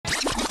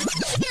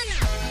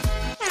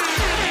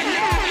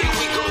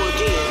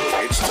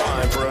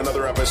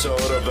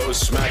episode of Those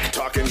Smack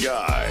Talking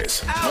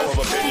Guys. Full of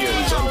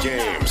opinions on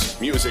games,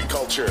 music,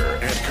 culture,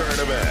 and current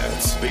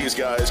events. These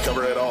guys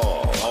cover it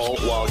all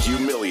while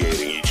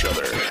humiliating each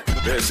other.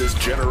 This is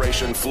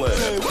Generation Flip.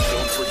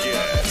 Don't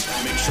forget,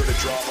 make sure to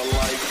drop a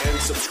like and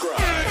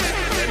subscribe.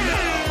 And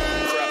now,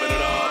 wrapping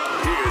it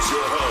up, here's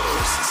your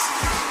hosts.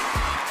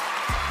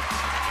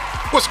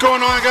 What's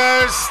going on,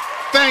 guys?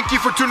 Thank you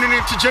for tuning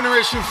in to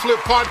Generation Flip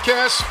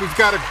Podcast. We've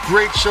got a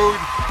great show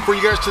for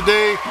you guys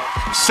today.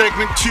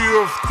 Segment 2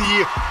 of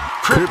the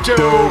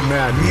Crypto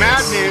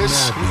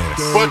Madness.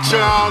 But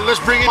let's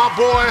bring in my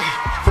boy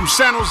from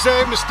San Jose,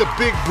 Mr.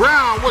 Big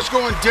Brown. What's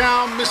going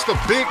down, Mr.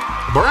 Big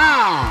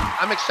Brown?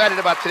 I'm excited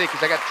about today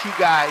because I got two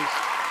guys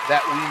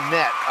that we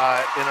met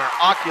in our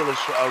Oculus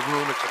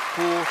room. It's a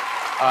cool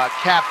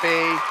cafe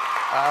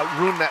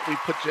room that we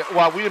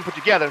we didn't put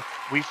together.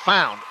 We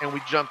found, and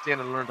we jumped in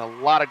and learned a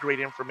lot of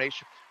great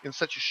information in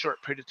such a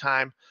short period of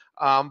time.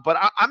 But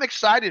I'm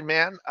excited,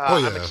 man.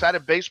 I'm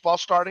excited. Baseball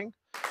starting.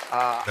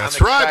 That's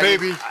right,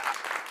 baby.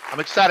 I'm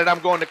excited. I'm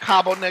going to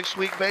Cabo next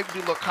week, baby. Do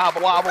a little Cabo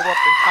wobble up in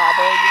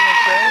Cabo. You know what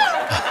I'm saying?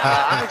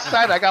 I'm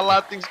excited. I got a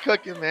lot of things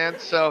cooking, man.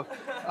 So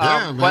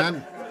yeah,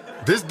 man.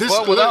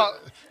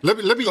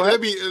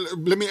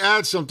 Let me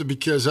add something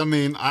because I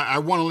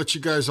want to let you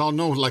guys all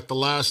know. Like the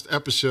last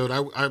episode,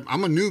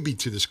 I'm a newbie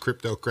to this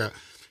crypto crap.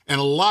 And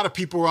a lot of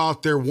people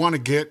out there want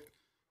to get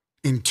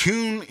in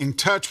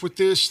touch with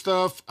this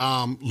stuff,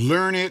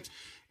 learn it,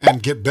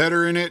 and get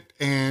better in it.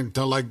 And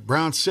like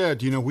Brown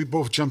said, we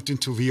both jumped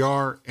into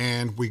VR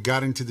and we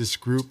got into this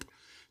group.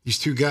 These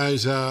two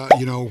guys,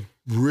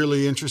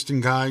 really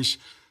interesting guys.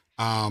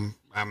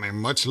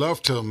 Much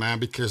love to them, man,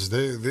 because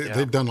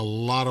they've done a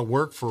lot of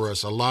work for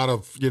us, a lot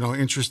of,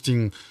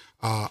 interesting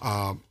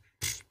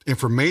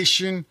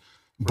information.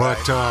 But,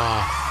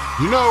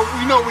 we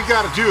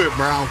got to do it,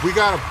 Brown. We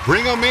got to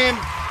bring them in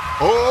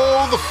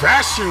the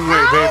fashion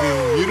way,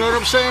 baby. You know what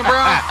I'm saying,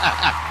 Brown?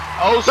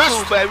 Old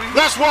school, baby.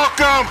 Let's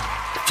welcome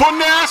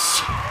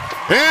Finesse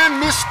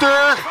and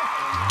Mr.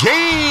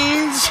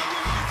 Gaines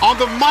on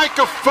the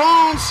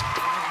microphones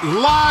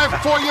live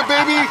for you,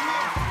 baby.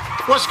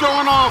 What's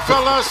going on,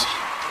 fellas?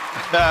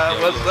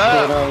 What's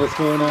up? What's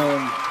going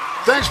on?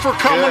 Thanks for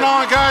coming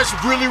on, guys.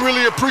 Really,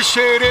 really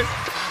appreciate it.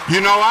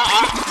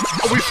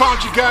 We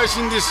found you guys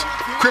in this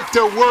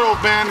crypto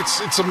world, man.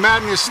 It's a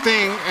madness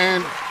thing,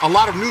 and a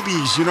lot of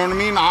newbies. You know what I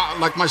mean?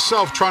 Like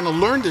myself, trying to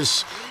learn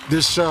this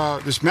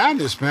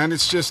madness, man.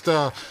 It's just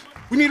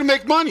we need to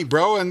make money,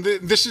 bro, and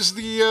this is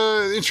the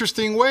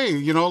interesting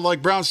way.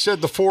 Like Brown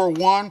said, the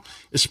 401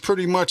 is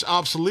pretty much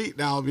obsolete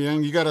now,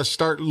 man. You got to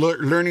start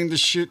learning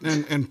this shit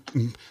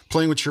and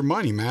playing with your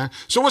money, man.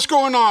 So what's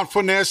going on,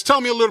 Finesse?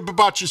 Tell me a little bit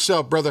about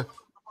yourself, brother.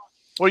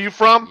 Where you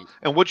from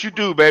and what you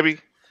do, baby?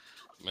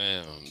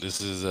 Man,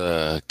 this is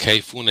K.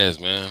 Funes,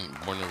 man.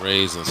 Born and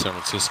raised in San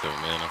Francisco,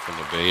 man. I'm from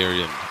the Bay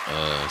Area,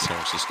 San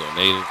Francisco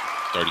native,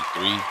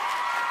 33.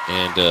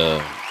 And,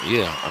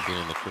 I've been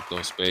in the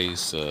crypto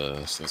space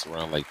since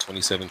around like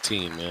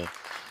 2017, man.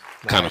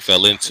 Kind of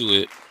fell into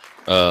it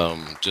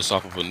just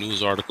off of a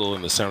news article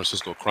in the San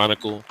Francisco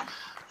Chronicle.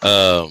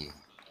 Man,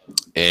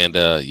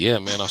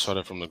 I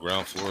started from the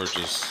ground floor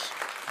just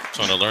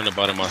trying to learn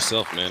about it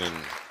myself, man. And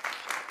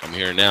I'm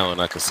here now, and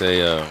I can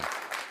say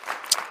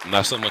I'm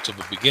not so much of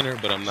a beginner,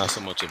 but I'm not so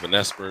much of an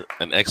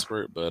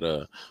expert, but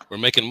we're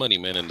making money,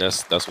 man, and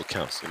that's what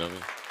counts, you know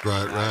what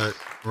I mean?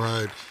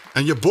 Right.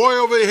 And your boy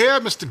over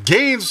here, Mr.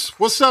 Gaines,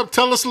 what's up?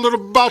 Tell us a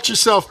little about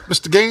yourself,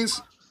 Mr. Gaines.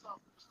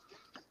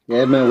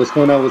 Yeah, man, what's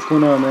going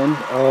on, man?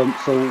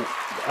 So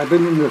I've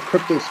been in the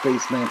crypto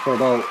space, man, for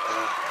about,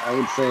 I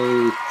would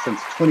say,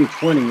 since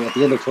 2020, at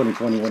the end of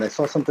 2020, when I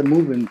saw something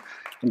moving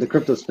in the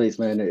crypto space,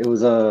 man. It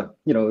was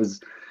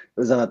it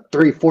was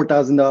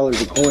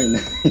 $3,000-$4,000 a coin.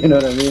 You know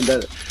what I mean?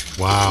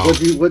 Wow.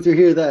 Once you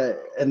hear that,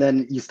 and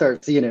then you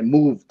start seeing it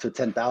move to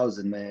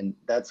 10,000, man.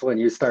 That's when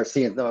you start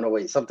seeing, no,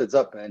 wait, something's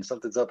up, man.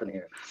 Something's up in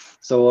here.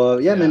 So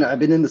man, I've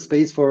been in the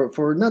space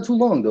for not too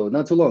long though.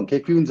 Not too long.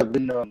 K-Funes have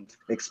been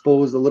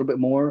exposed a little bit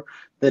more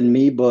than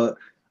me, but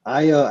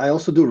I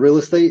also do real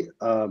estate.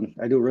 I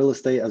do real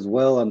estate as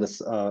well on this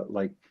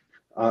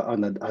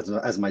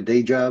as my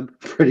day job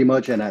pretty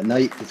much, and at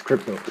night it's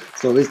crypto.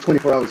 So it's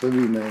 24 hours for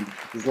me, man.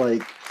 It's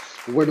like,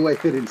 where do I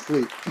fit in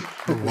sleep?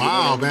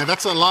 Wow, man,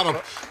 that's a lot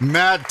of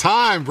mad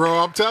time, bro.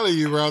 I'm telling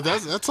you, bro,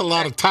 that's a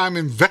lot of time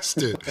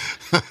invested.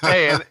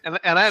 Hey, and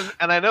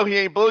I know he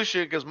ain't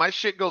bullshit because my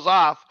shit goes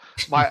off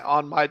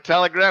on my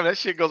Telegram. That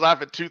shit goes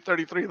off at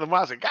 2:33 in the morning.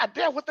 I said, God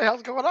damn, what the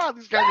hell's going on?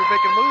 These guys are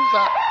making moves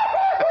out.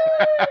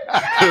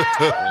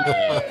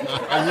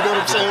 You know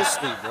what I'm saying?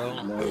 Sleep, bro.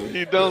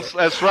 He don't.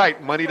 That's right.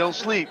 Money don't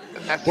sleep.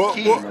 That's the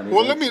key.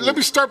 Well, let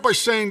me start by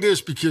saying this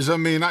because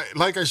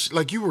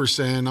like you were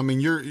saying,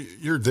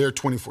 you're there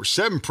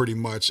 24/7 pretty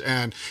much,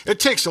 and it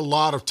takes a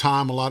lot of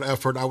time, a lot of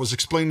effort. I was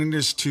explaining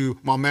this to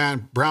my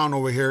man Brown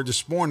over here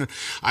this morning.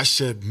 I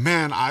said,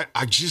 man, I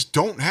just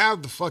don't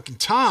have the fucking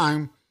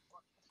time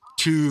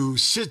to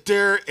sit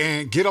there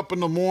and get up in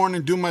the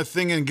morning, do my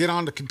thing, and get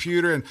on the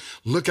computer and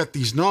look at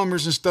these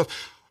numbers and stuff.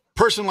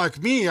 person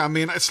like me, I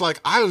mean, it's like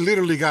I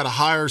literally got to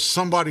hire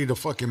somebody to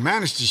fucking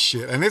manage this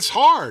shit. And it's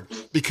hard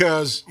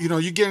because, you know,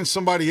 you're getting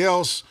somebody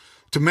else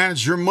to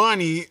manage your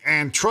money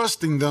and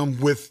trusting them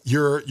with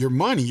your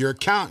money, your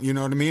account, you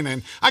know what I mean?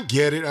 And I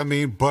get it, I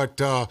mean, but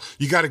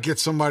you got to get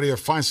somebody or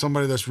find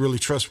somebody that's really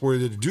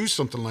trustworthy to do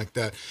something like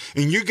that.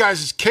 In you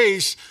guys'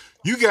 case,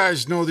 you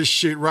guys know this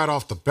shit right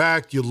off the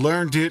back. You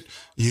learned it.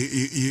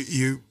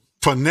 You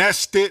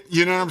finessed it,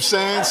 you know what I'm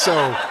saying?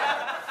 So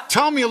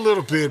tell me a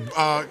little bit,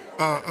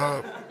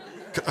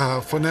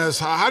 Finesse,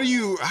 how do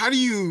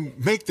you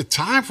make the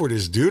time for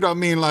this, dude? I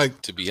mean,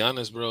 like, to be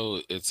honest,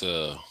 bro, it's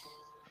a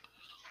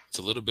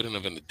little bit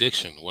of an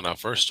addiction. When I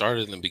first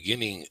started in the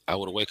beginning, I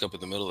would wake up in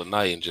the middle of the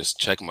night and just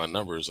check my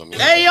numbers. I mean,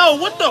 hey yo,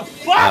 what the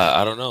fuck?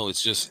 I don't know.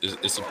 It's just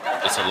it's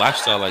a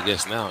lifestyle, I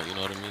guess. Now, you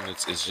know what I mean.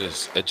 It's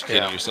just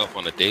educating yourself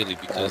on a daily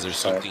because there's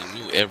something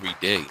new every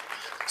day.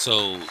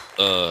 So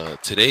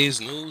today's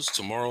news,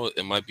 tomorrow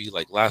it might be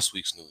like last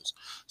week's news.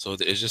 So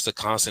it's just a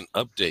constant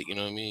update. You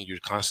know what I mean? You're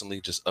constantly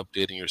just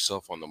updating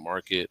yourself on the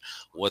market,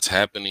 what's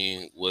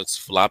happening, what's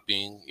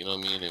flopping. You know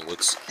what I mean, and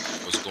what's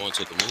going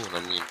to the moon.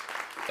 I mean.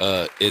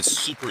 It's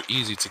super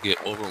easy to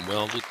get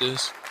overwhelmed with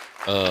this.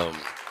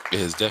 It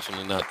is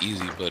definitely not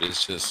easy, but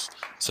it's just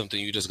something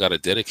you just got to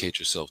dedicate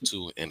yourself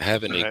to. And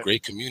having a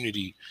great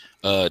community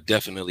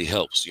definitely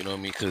helps. You know what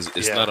I mean? Because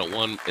it's not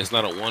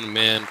a one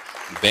man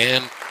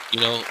band. You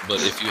know,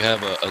 but if you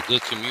have a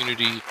good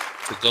community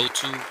to go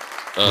to,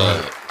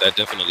 that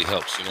definitely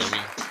helps. You know what I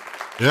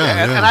mean?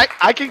 And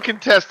I can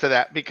contest to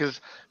that because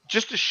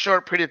just a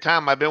short period of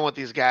time I've been with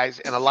these guys,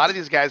 and a lot of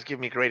these guys give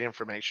me great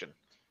information.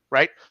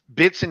 Right?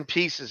 Bits and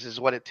pieces is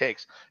what it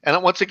takes.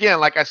 And once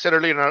again, like I said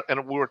earlier,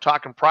 and we were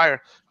talking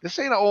prior, this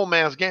ain't an old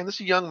man's game. This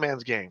is a young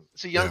man's game.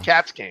 It's a young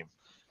cat's game.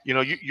 You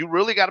know, you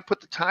really got to put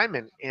the time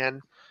in.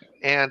 And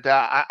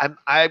I'm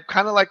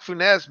kind of like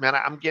Funez, man.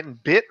 I'm getting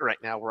bit right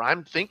now where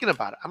I'm thinking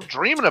about it. I'm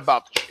dreaming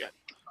about the shit.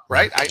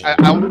 Right?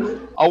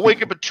 I'll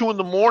wake up at 2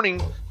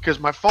 a.m.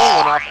 because my phone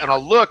went off, and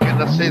I'll look, and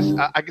it says,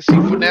 I can see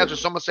Funez or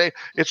someone say,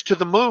 it's to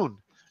the moon.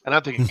 And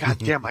I'm thinking, God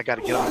damn, I got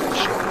to get on this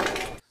shit.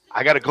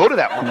 I got to go to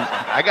that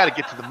motherfucker. I got to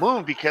get to the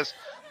moon because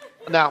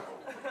now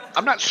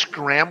I'm not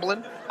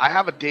scrambling. I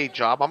have a day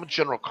job. I'm a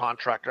general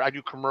contractor. I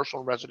do commercial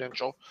and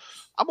residential.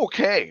 I'm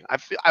okay.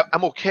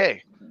 I'm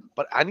okay,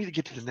 but I need to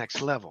get to the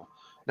next level.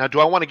 Now, do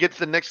I want to get to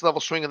the next level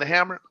swinging the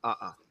hammer?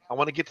 I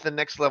want to get to the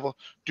next level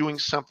doing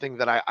something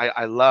that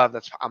I love,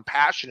 I'm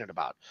passionate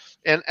about.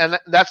 And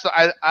that's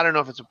I don't know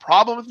if it's a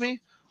problem with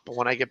me, but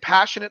when I get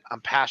passionate,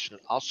 I'm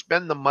passionate. I'll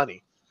spend the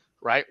money,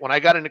 right? When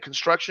I got into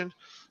construction,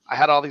 I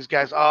had all these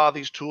guys,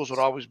 these tools would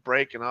always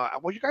break. And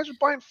well, you guys are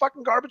buying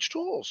fucking garbage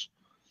tools.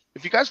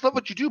 If you guys love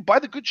what you do, buy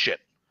the good shit.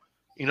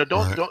 You know,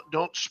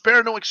 don't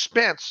spare no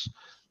expense.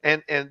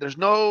 And there's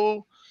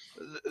no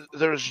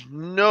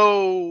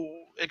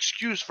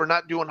excuse for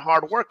not doing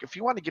hard work. If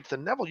you want to get to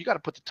the level, you got to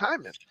put the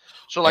time in.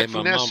 So like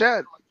Funez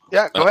said, go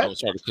ahead. I'm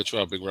sorry to cut you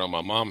off, Big Round.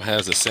 My mom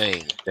has a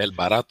saying, el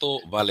barato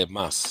vale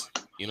más.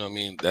 You know what I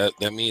mean?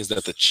 That means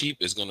that the cheap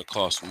is going to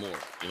cost more.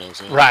 You know what I'm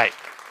saying? Right.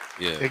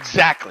 Yeah.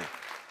 Exactly.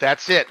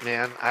 That's it,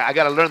 man. I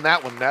got to learn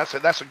that one.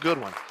 That's a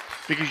good one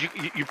because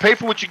you pay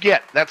for what you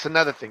get. That's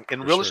another thing.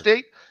 In real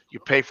estate, you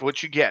pay for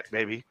what you get,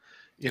 baby.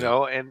 You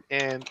know, and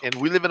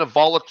we live in a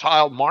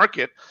volatile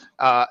market,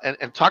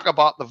 and talk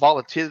about the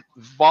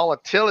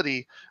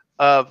volatility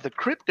of the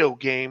crypto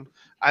game.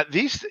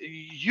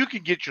 You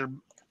could get your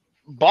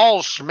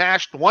balls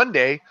smashed one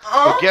day,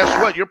 but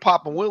guess what? You're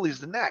popping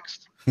willies the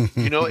next.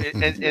 You know,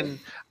 and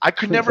I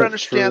could never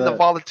understand the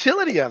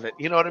volatility of it.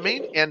 You know what I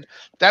mean? And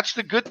that's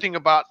the good thing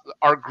about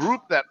our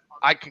group that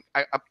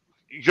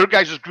your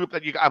guys' group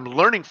that I'm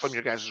learning from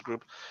your guys'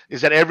 group is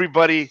that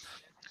everybody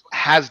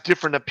has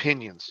different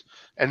opinions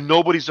and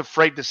nobody's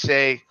afraid to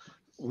say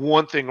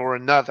one thing or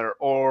another.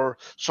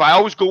 So I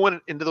always go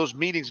into those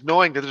meetings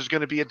knowing that there's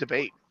going to be a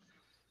debate.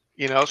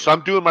 You know, so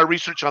I'm doing my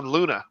research on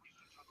Luna,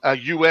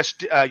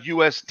 UST, I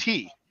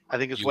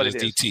think is what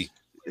it is.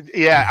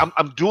 Yeah,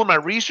 I'm doing my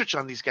research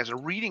on these guys.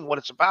 I'm reading what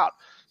it's about.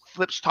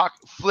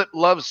 Flip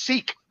loves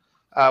Seek,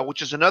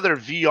 which is another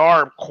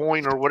VR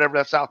coin or whatever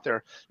that's out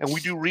there, and we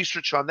do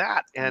research on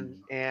that.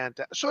 And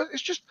so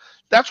it's just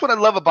that's what I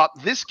love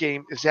about this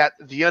game is that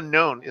the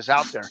unknown is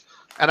out there,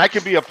 and I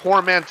could be a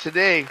poor man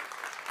today,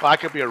 but I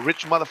could be a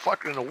rich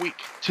motherfucker in a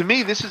week. To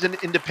me, this is an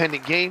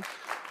independent game,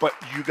 but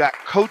you got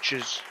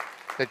coaches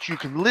that you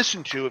can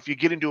listen to if you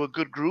get into a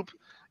good group.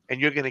 And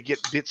you're going to get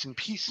bits and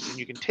pieces, and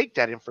you can take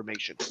that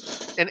information.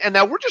 And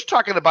now we're just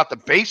talking about the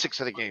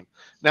basics of the game.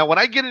 Now, when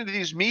I get into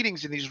these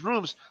meetings in these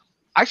rooms,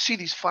 I see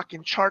these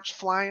fucking charts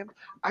flying.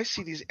 I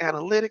see these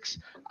analytics.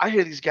 I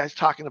hear these guys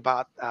talking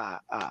about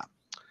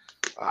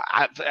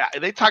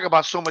they talk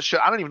about so much shit.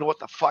 I don't even know what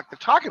the fuck they're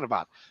talking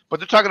about. But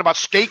they're talking about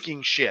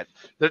staking shit.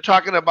 They're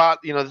talking about,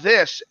 you know,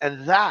 this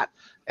and that.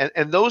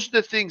 And those are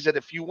the things that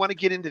if you want to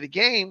get into the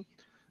game,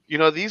 you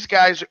know, these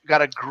guys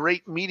got a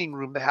great meeting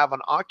room. They have on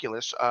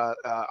Oculus,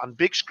 on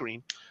big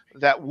screen,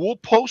 that will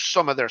post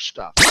some of their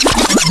stuff.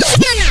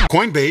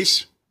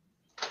 Coinbase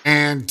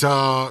and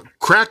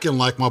Kraken,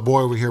 like my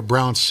boy over here,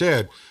 Brown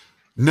said,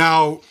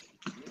 Now,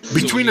 So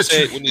between the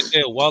two, when you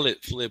say a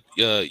wallet flip,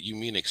 you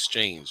mean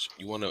exchange.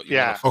 You want to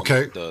Yeah.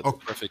 Okay. the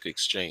perfect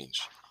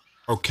exchange.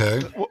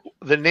 okay,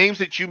 The names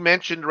that you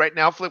mentioned right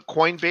now, Flip,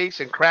 Coinbase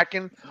and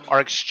Kraken, are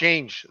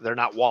exchange. They're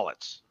not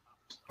wallets.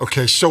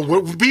 okay. So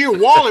what would be a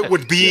wallet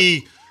would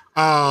be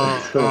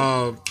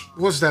So,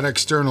 what's that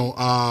external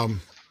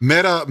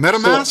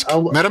MetaMask?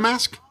 I'll-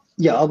 MetaMask?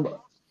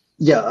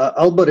 yeah,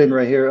 I'll butt in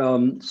right here.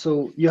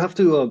 So you have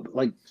to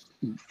like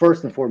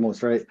first and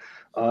foremost, right?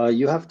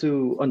 You have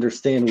to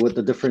understand what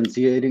the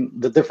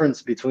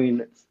difference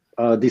between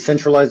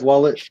decentralized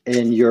wallet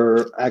and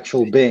your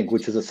actual bank,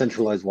 which is a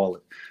centralized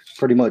wallet,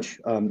 pretty much.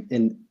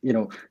 In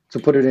to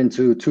put it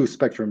into two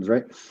spectrums,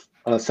 right?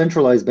 A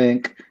centralized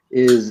bank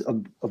is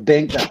a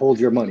bank that holds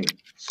your money,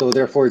 so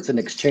therefore it's an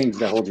exchange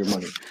that holds your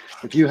money.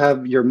 If you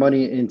have your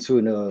money into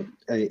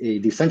a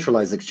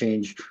decentralized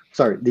exchange,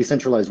 sorry,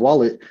 decentralized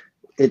wallet,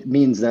 it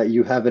means that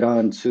you have it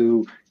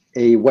onto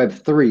a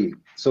Web3.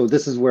 So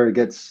this is where it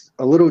gets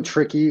a little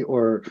tricky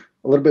or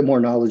a little bit more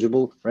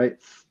knowledgeable, right?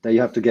 That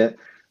you have to get.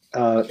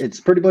 It's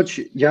pretty much,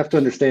 you have to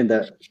understand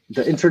that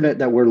the internet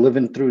that we're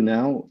living through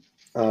now,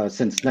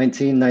 since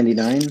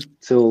 1999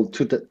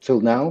 till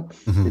now,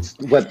 it's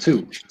Web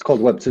 2. It's called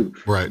Web 2.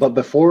 Right. But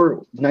before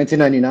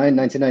 1999,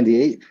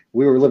 1998,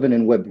 we were living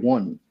in Web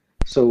 1.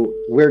 So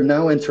we're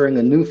now entering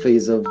a new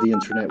phase of the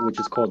internet, which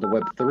is called the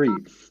Web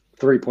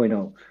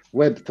 3.0.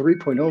 Web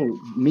 3.0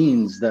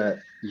 means that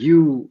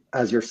you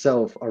as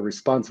yourself are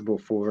responsible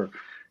for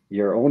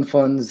your own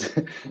funds.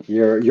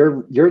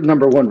 Your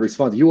number one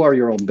response. You are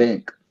your own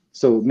bank.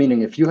 So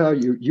meaning if you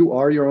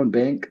are your own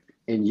bank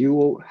and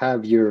you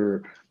have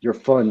your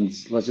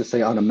funds, let's just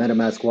say on a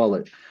MetaMask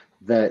wallet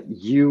that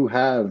you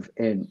have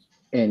and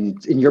in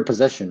your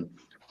possession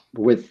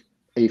with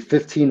a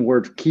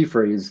 15-word key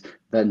phrase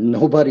that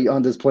nobody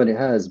on this planet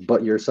has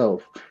but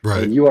yourself,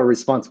 Right. and you are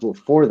responsible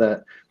for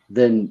that,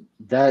 then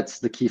that's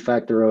the key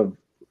factor of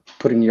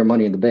putting your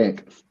money in the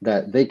bank,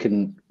 that they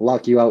can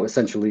lock you out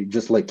essentially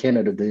just like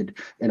Canada did,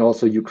 and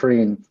also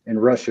Ukraine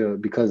and Russia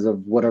because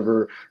of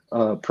whatever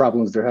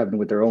problems they're having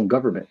with their own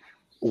government.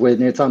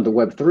 When it's on the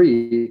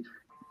Web3,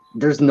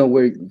 there's no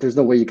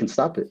way you can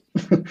stop it.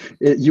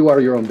 You are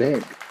your own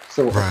bank.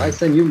 So if I Right.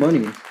 send you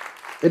money,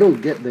 it'll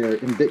get there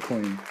in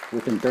Bitcoin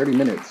within 30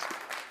 minutes.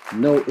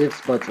 No ifs,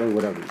 buts, or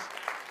whatevers.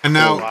 And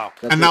now, wow.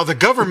 That's now it. the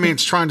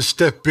government's trying to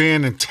step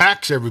in and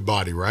tax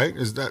everybody, right?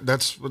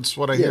 That's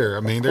what I hear. I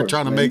of mean, they're course,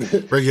 trying to man.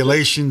 make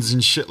regulations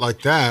and shit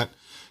like that.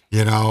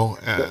 You know,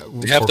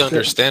 They have to for-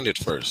 understand it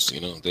first.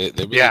 You know, they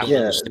really Yeah. don't Yeah.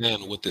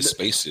 understand what this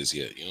space is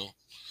yet. You know.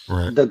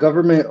 right. The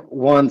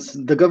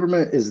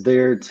government is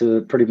there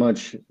to pretty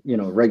much,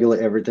 regulate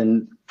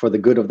everything for the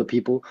good of the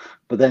people.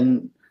 But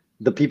then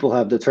the people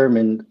have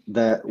determined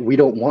that we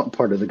don't want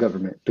part of the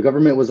government. The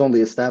government was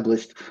only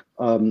established,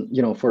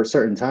 for a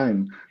certain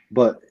time.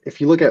 But if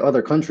you look at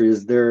other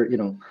countries, they're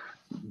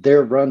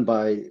run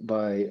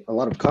by a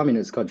lot of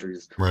communist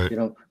countries. Right.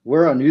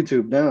 We're on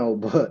YouTube now,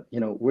 but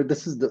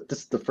this is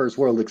the first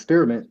world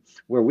experiment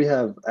where we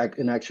have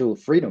an actual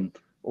freedom,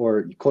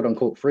 or quote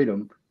unquote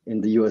freedom, in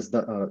the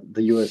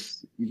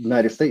U.S.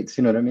 United States.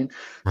 You know what I mean?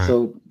 Right.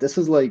 So this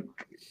is like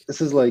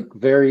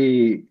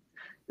very.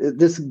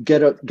 This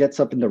gets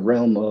up in the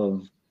realm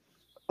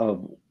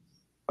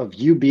of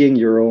you being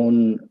your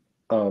own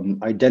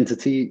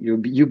identity,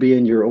 you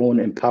being your own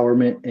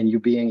empowerment, and you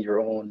being your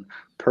own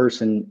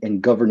person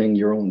and governing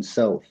your own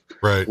self,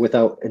 Right.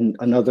 without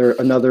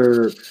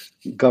another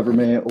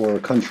government or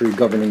country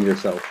governing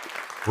yourself.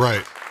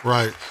 Right.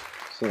 Right.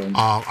 So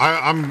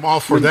I'm all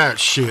for that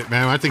shit,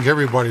 man. I think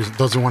everybody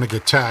doesn't want to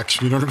get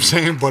taxed. You know what I'm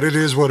saying? But it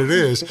is what it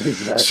is.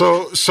 Exactly.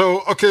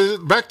 So okay,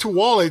 back to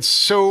wallets.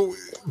 So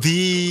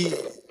the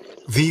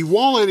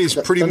wallet is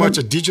pretty much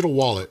a digital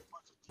wallet,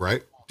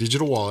 right?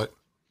 Digital wallet.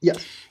 yeah.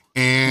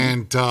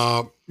 And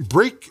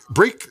break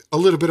a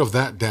little bit of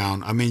that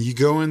down. I mean, you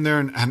go in there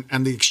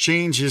and the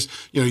exchange is,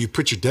 you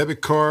put your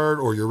debit card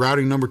or your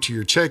routing number to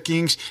your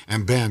checkings,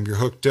 and bam, you're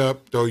hooked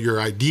up. Throw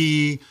your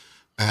ID,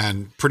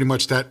 and pretty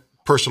much that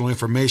personal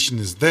information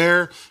is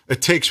there.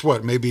 It takes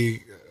what,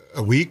 maybe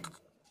a week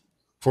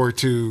for it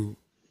to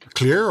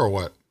clear, or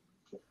what?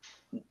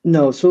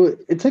 No, so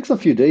it takes a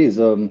few days,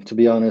 to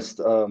be honest.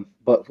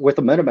 But with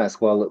a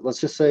MetaMask wallet, let's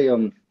just say,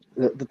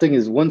 the thing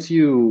is, once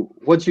you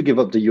give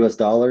up the US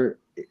dollar,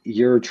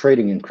 you're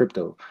trading in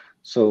crypto.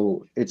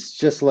 So it's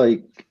just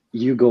like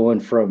you going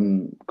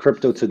from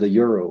crypto to the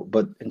euro,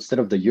 but instead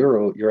of the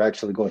euro, you're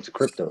actually going to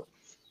crypto.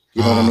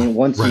 You know what I mean?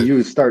 Once right.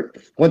 you start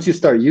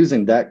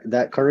using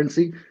that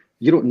currency,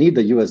 you don't need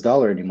the US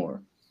dollar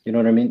anymore. You know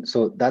what I mean?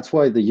 So that's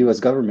why the US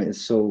government is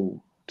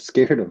so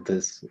scared of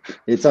this.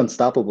 It's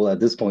unstoppable at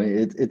this point.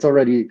 It's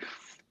already,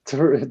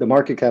 the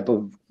market cap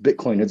of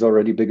Bitcoin is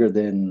already bigger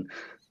than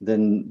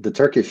the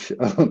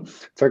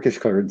Turkish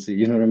currency.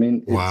 You know what I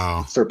mean? It's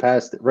Wow.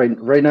 surpassed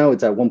right now.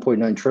 It's at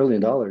 $1.9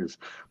 trillion.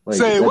 Like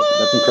Say what?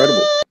 that's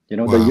incredible.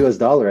 Wow. The US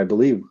dollar, I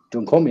believe,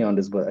 don't quote me on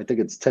this, but I think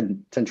it's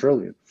 10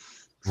 trillion.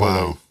 So,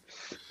 Wow. like,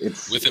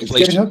 it's With it's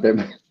inflation. getting up there,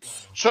 man.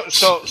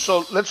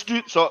 So let's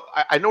do. So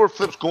I know where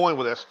Flip's going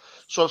with this.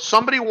 So if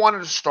somebody wanted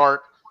to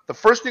start, the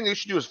first thing they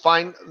should do is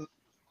find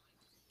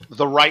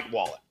the right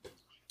wallet.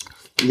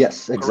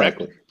 Yes,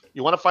 exactly. Correct?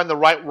 You want to find the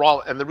right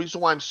wallet, and the reason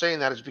why I'm saying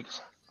that is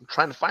because I'm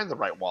trying to find the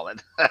right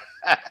wallet.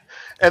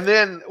 And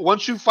then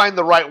once you find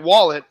the right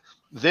wallet,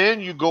 then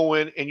you go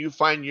in and you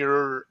find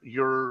your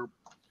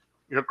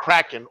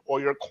Kraken or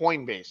your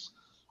Coinbase,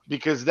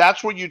 because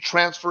that's where you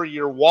transfer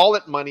your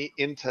wallet money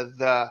into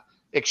the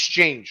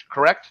exchange.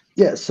 Correct?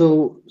 Yeah.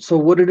 So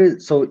what it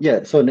is? So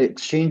yeah. So in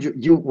exchange,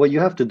 what you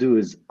have to do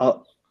is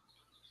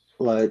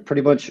like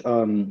pretty much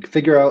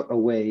figure out a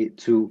way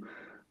to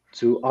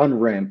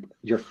on-ramp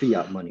your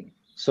fiat money.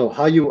 So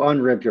how you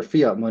on-ramp your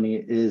fiat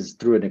money is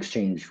through an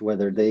exchange,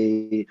 whether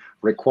they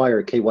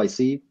require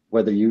KYC,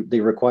 whether they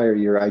require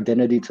your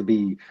identity to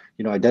be,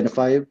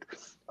 identified.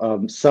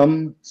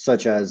 Some,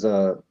 such as,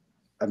 I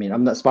mean,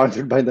 I'm not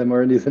sponsored by them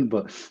or anything,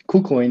 but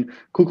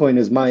KuCoin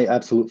is my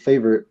absolute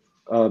favorite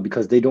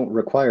because they don't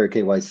require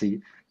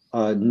KYC,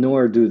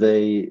 nor do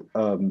they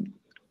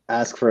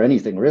ask for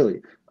anything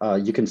really.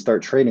 You can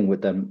start trading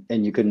with them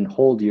and you can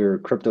hold your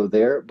crypto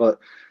there, but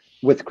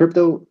with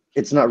crypto,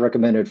 it's not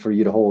recommended for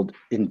you to hold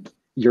in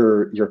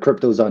your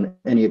cryptos on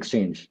any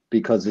exchange,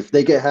 because if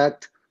they get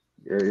hacked,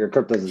 your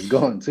cryptos is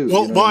gone too.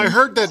 Well, I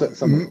heard that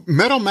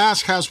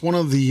MetaMask has one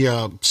of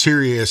the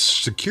serious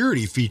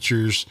security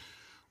features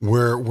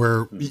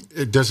where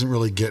it doesn't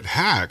really get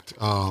hacked.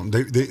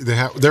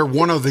 They're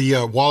one of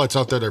the wallets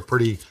out there that are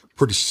pretty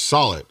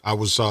solid. I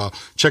was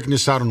checking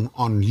this out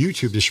on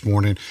YouTube this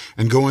morning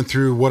and going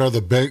through what are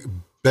the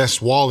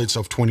best wallets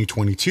of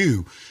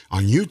 2022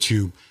 on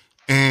YouTube.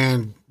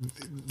 And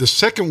the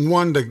second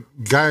one the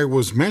guy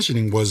was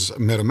mentioning was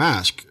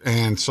MetaMask.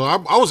 And so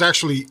I was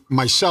actually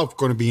myself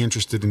going to be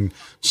interested in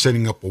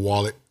setting up a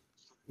wallet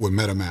with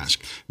MetaMask.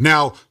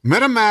 Now,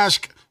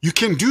 MetaMask, you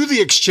can do the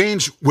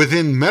exchange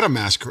within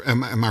MetaMask.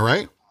 Am I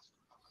right?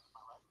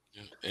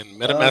 And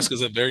MetaMask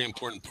is a very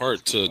important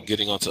part to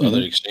getting onto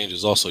other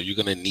exchanges. Also, you're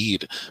going to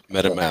need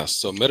MetaMask.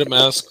 So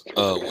MetaMask,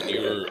 when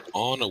you're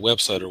on a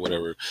website or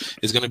whatever,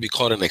 is going to be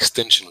called an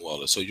extension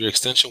wallet. So your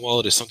extension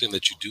wallet is something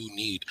that you do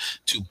need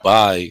to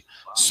buy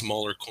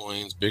smaller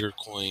coins, bigger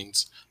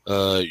coins.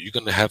 You're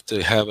going to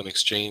have an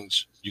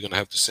exchange. You're going to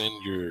have to send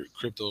your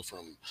crypto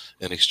from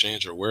an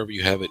exchange or wherever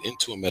you have it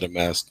into a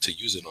MetaMask to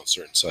use it on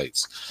certain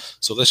sites.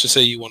 So let's just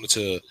say you wanted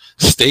to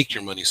stake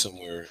your money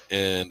somewhere,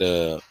 and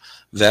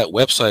that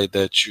website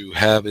that you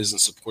have isn't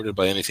supported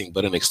by anything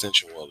but an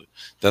extension wallet.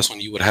 That's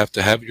when you would have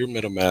to have your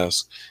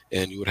MetaMask,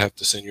 and you would have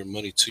to send your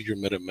money to your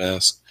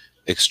MetaMask,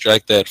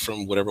 extract that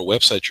from whatever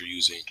website you're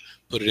using,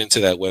 put it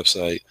into that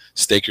website,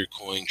 stake your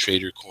coin,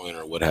 trade your coin,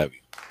 or what have you.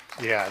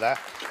 Yeah, that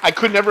I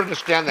could never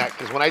understand that,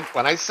 because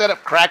when I set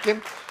up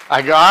Kraken,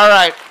 I go, all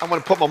right, I'm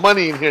going to put my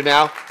money in here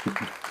now,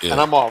 and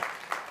I'm all,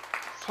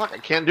 fuck, I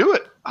can't do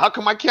it. How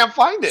come I can't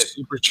find it? It's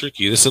super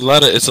tricky. It's a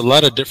lot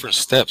of different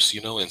steps,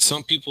 and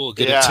some people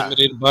get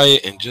intimidated by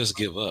it and just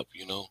give up,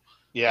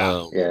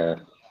 Yeah.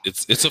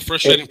 It's a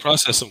frustrating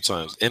process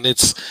sometimes, and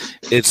it's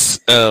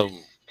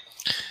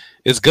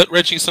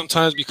gut-wrenching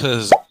sometimes,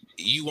 because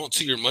you won't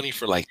see your money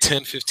for like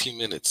 10-15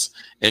 minutes,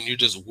 and you're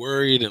just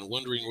worried and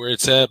wondering where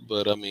it's at.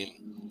 But I mean,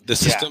 the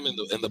system and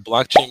the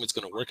blockchain is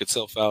going to work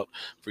itself out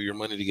for your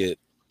money to get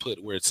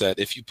put where it's at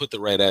if you put the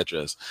right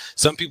address.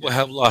 Some people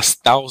have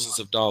lost thousands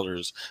of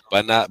dollars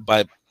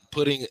by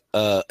putting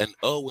an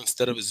O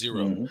instead of a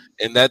 0,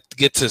 and that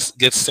gets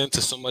sent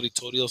to somebody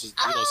totally else's,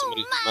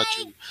 somebody who's not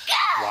you.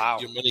 Wow.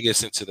 Your money gets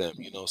sent to them,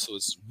 so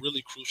it's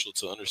really crucial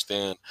to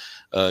understand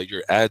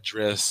your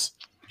address,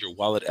 your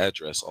wallet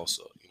address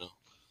also,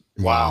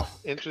 Wow,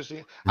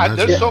 interesting.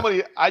 There's so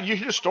many. You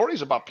hear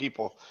stories about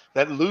people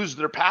that lose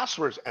their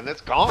passwords and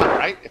it's gone,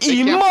 right?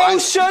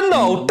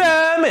 Emotional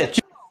damage.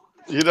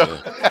 Straight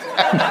up,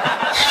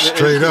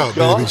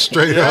 baby,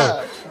 straight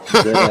up.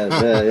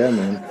 Yeah,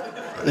 man.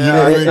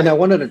 And I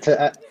wanted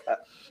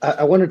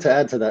to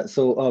add to that.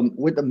 So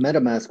with the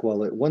MetaMask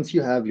wallet, once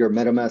you have your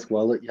MetaMask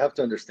wallet, you have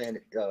to understand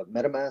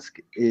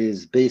MetaMask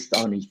is based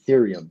on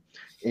Ethereum.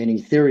 And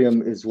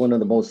Ethereum is one of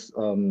the most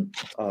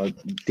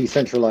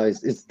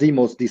decentralized. It's the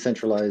most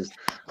decentralized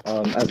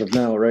as of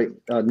now, right?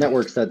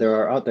 Networks that there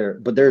are out there.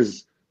 But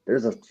there's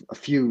a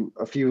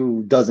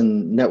few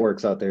dozen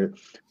networks out there.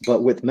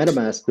 But with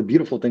MetaMask, the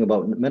beautiful thing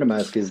about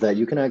MetaMask is that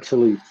you can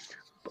actually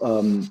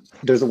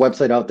there's a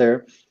website out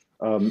there.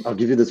 I'll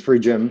give you this free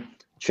gem,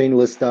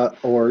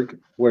 chainlist.org,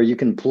 where you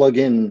can plug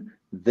in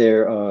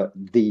their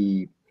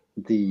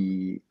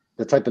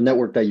the type of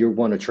network that you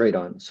want to trade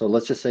on. So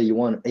let's just say you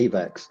want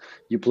AVAX.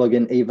 You plug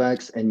in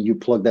AVAX and you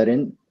plug that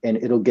in, and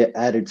it'll get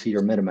added to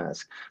your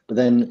MetaMask. But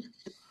then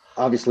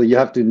obviously you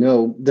have to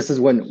know, this is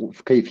when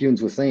K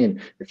Funes was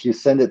saying, if you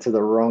send it to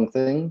the wrong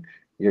thing,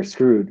 you're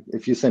screwed.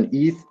 If you send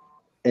ETH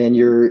and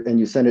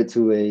you send it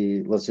to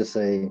a, let's just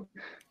say,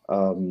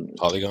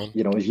 Polygon.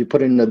 If you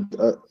put in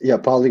a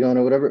Polygon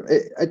or whatever,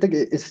 I think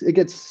it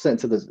gets sent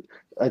to this.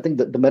 I think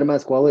that the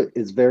MetaMask wallet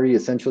is very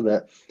essential,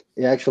 that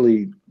it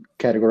actually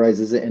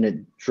categorizes it and it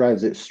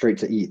drives it straight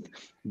to ETH.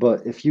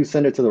 But if you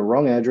send it to the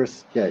wrong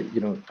address,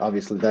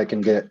 obviously that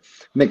can get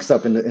mixed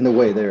up in the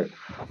way there.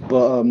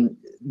 But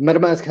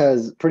MetaMask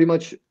has pretty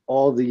much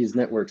all these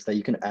networks that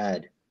you can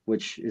add,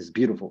 which is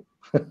beautiful,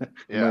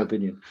 in my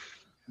opinion.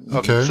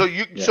 Okay. So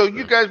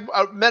you guys,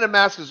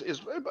 MetaMask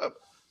is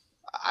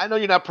I know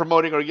you're not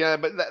promoting or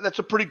but that's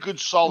a pretty good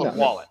solid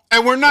wallet.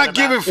 And we're not MetaMask.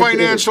 giving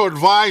financial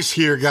advice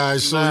here,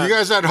 guys. So you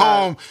guys at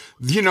home,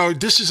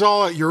 this is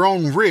all at your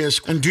own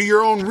risk, and do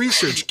your own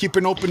research. Keep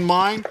an open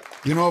mind,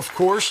 of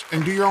course,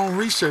 and do your own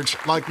research.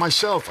 Like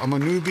myself, I'm a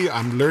newbie.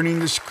 I'm learning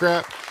this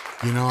crap.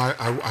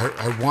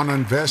 I want to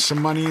invest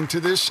some money into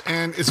this,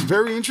 and it's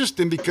very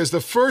interesting because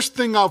the first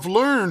thing I've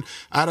learned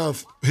out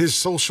of his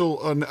social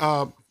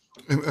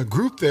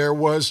group there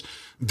was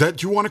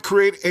that you want to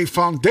create a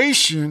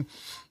foundation.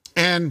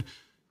 And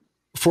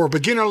for a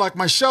beginner like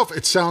myself,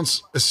 it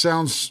sounds, the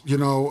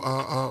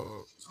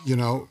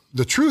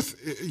truth,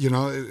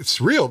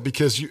 it's real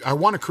because I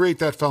want to create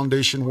that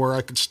foundation where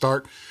I could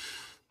start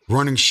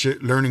running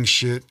shit, learning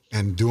shit,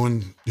 and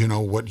doing,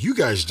 what you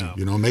guys do,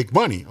 make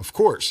money. Of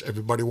course,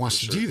 everybody wants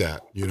to do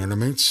that. You know what I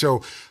mean?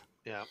 So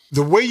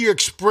the way you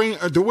explain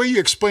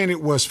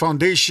it was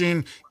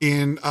foundation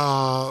in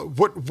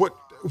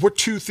what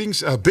two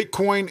things?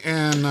 Bitcoin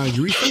and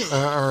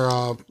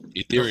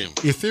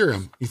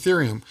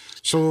Ethereum.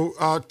 So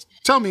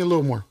tell me a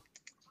little more.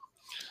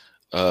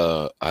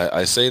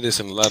 I say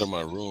this in a lot of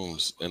my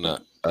rooms, and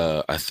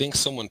I think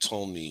someone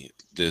told me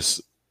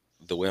this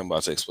the way I'm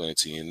about to explain it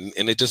to you,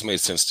 and it just made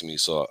sense to me.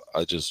 So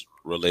I just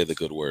relay the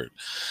good word.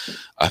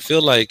 I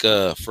feel like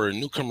for a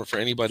newcomer, for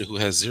anybody who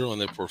has zero in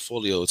their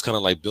portfolio, it's kind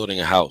of like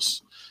building a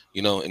house.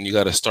 And you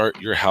got to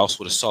start your house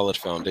with a solid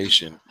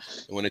foundation.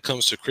 And when it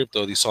comes to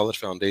crypto, these solid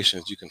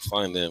foundations, you can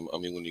find them. I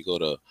mean, when you go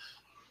to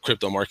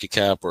Crypto Market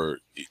Cap or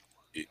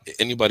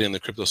anybody in the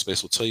crypto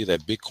space will tell you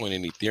that Bitcoin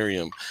and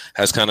Ethereum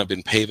has kind of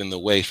been paving the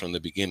way from the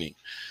beginning.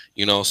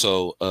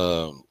 So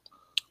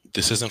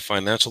this isn't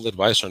financial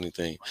advice or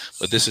anything,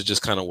 but this is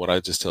just kind of what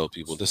I just tell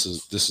people. This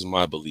is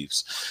my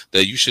beliefs,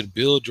 that you should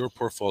build your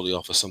portfolio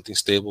off of something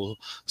stable,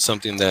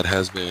 something that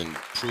has been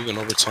proven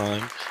over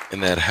time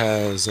and that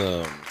has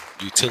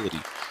utility.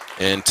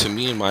 And to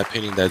me, in my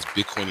opinion, that's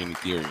Bitcoin and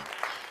Ethereum.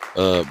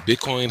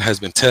 Bitcoin has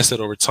been tested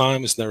over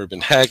time. It's never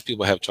been hacked.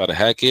 People have tried to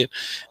hack it.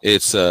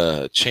 It's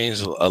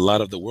changed a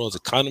lot of the world's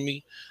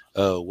economy.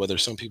 Whether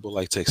some people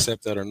like to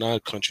accept that or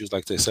not, countries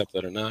like to accept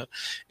that or not,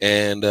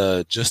 and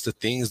just the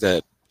things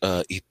that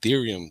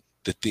Ethereum,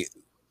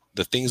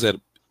 the things that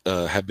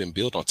have been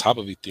built on top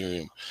of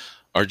Ethereum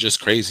are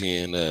just crazy,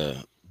 and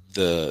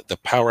the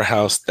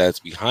powerhouse that's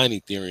behind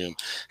Ethereum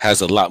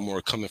has a lot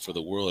more coming for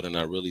the world, and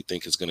I really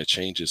think it's going to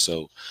change it.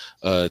 So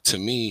to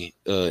me,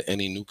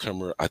 any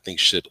newcomer, I think,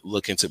 should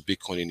look into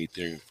Bitcoin and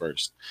Ethereum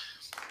first.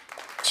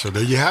 So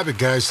there you have it,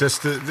 guys. That's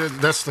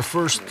the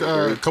first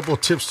couple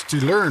of tips to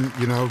learn.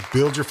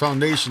 Build your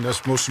foundation.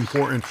 That's most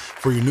important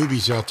for you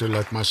newbies out there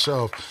like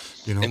myself.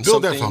 And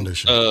build that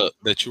foundation.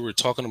 That you were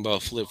talking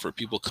about, Flip, for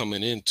people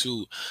coming in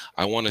too,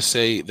 I want to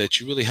say that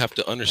you really have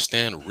to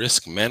understand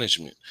risk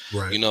management.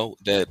 Right.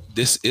 That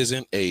this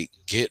isn't a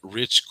get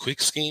rich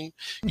quick scheme.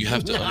 You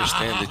have to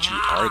understand that you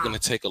are going to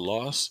take a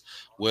loss,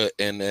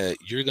 and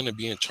you're going to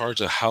be in charge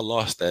of how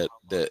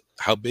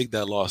big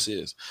that loss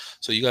is.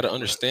 So you got to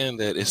understand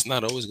that it's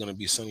not always going to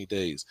be sunny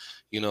days.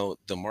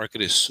 The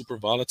market is super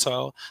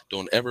volatile.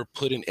 Don't ever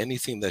put in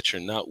anything that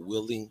you're not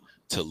willing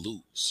to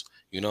lose.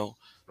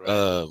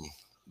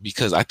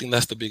 Because I think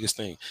that's the biggest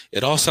thing.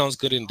 It all sounds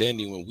good and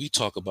dandy when we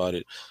talk about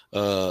it,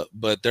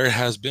 but there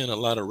has been a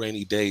lot of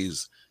rainy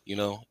days,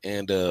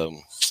 and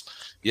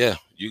you're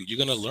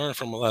going to learn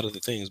from a lot of the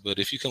things. But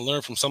if you can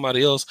learn from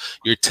somebody else,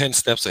 you're 10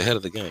 steps ahead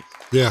of the game.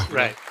 Yeah.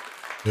 Right.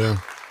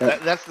 Yeah.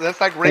 That's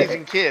like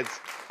raising kids.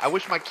 I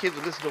wish my kids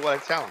would listen to what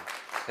I tell them,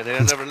 and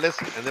they'll never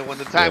listen. And then when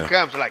the time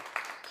comes, they're like,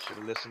 should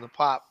have listened to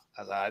Pop.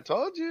 As I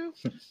told you.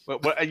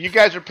 But you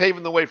guys are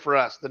paving the way for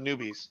us, the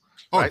newbies.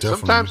 Oh, right?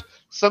 definitely.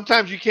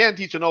 Sometimes you can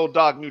teach an old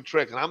dog new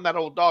tricks, and I'm that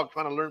old dog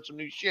trying to learn some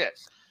new shit.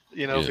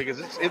 Because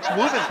it's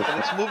moving and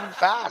it's moving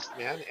fast,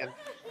 man. And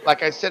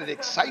like I said, it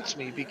excites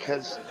me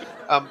because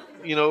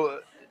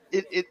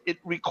it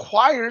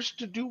requires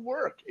to do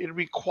work. It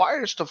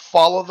requires to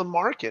follow the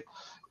market.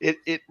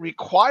 It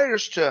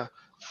requires to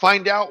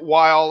find out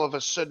why all of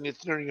a sudden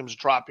Ethereum's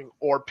dropping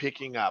or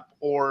picking up,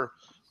 or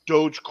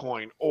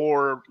Dogecoin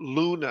or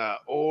Luna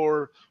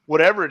or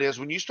whatever it is.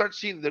 When you start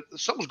seeing that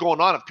something's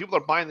going on, if people are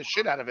buying the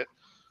shit out of it,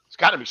 it's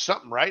got to be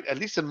something, right? At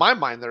least in my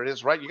mind, there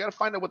is, right? You got to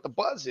find out what the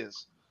buzz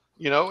is,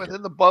 and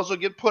then the buzz will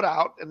get put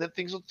out, and then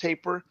things will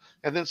taper,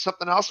 and then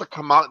something else will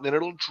come out, and then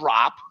it'll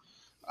drop.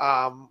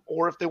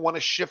 Or if they want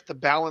to shift the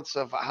balance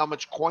of how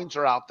much coins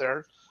are out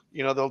there,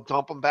 they'll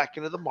dump them back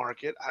into the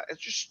market.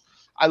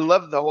 I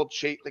love the whole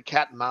the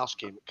cat and mouse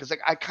game, because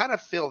I kind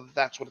of feel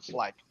that's what it's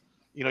like.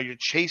 You're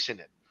chasing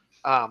it.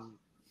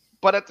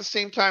 But at the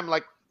same time,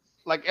 like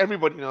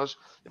everybody knows,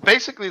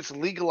 basically it's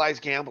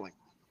legalized gambling.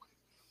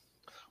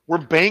 We're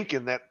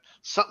banking that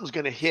something's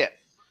going to hit,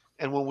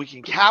 and when we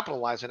can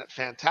capitalize on it,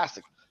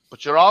 fantastic.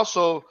 But you're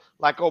also,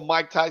 like old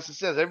Mike Tyson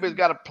says, everybody's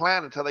got a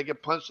plan until they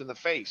get punched in the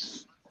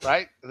face,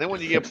 right? And then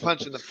when you get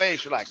punched in the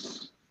face, you're like,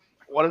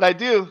 what did I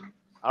do?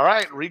 All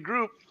right,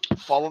 regroup.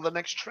 follow the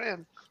next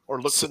trend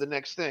or look for the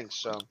next thing.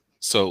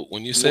 So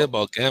when you say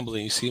about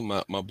gambling, you see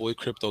my boy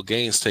Crypto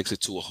Gains takes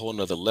it to a whole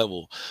nother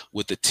level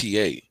with the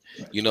TA.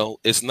 You know,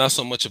 it's not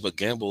so much of a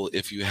gamble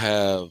if you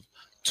have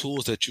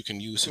tools that you can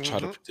use to try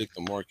to predict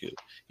the market.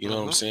 You know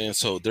what I'm saying?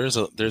 So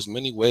there's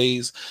many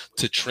ways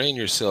to train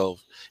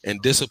yourself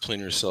and discipline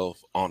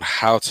yourself on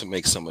how to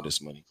make some of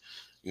this money.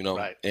 You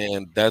know,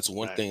 and that's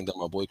one thing that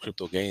my boy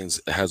Crypto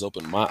Gains has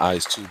opened my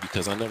eyes to,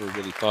 because I never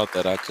really thought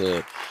that I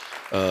could,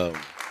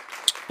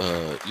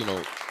 you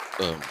know,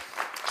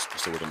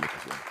 what's the word I'm looking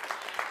for?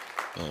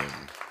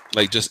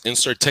 Like just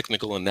insert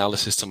technical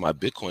analysis to my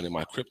Bitcoin and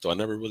my crypto. I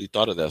never really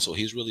thought of that. So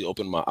he's really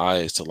opened my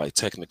eyes to like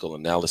technical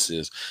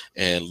analysis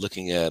and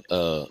looking at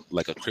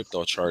like a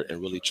crypto chart and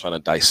really trying to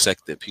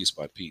dissect it piece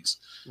by piece.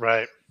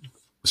 Right.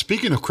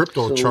 Speaking of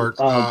crypto chart,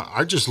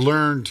 I just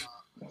learned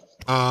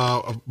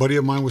a buddy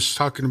of mine was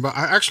talking about,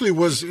 I actually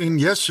was in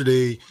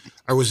yesterday,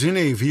 I was in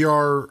a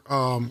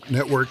VR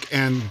network,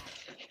 and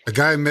a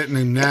guy I met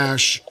named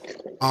Nash,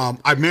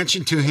 I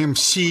mentioned to him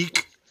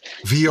Seek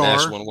VR.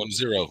 Nash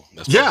 110.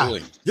 That's my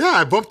boy. Yeah,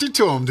 I bumped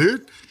into him,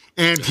 dude.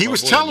 And he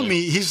was telling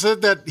me, he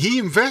said that he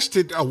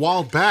invested a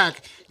while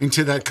back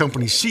into that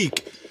company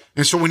Seek.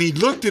 And so when he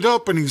looked it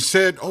up and he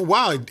said, oh,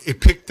 wow, it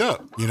picked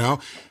up, you know.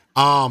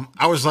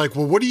 I was like,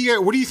 well, what do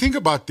you think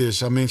about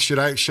this? I mean, should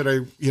I,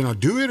 you know,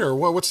 do it, or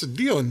what? What's the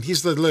deal? And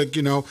he's like, look,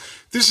 you know,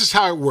 this is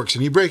how it works.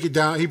 And he broke it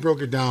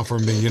down for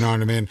me, you know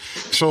what I mean?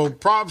 So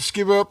props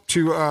give up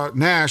to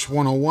Nash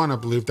 101, I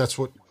believe. That's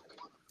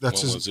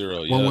his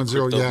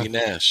 110, yeah.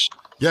 Nash.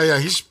 Yeah,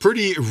 he's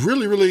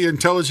really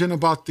intelligent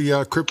about the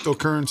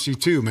cryptocurrency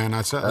too, man.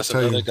 That's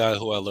another guy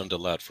who I learned a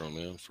lot from,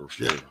 man, for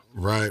sure.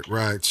 Yeah,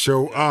 right.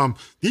 So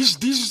these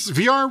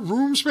VR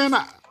rooms, man,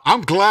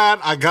 I'm glad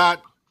I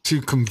got to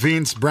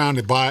convince Brown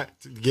to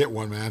get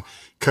one, man,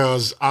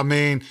 because I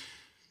mean,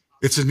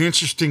 it's an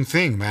interesting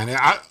thing, man.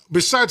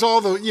 Besides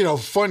all the, you know,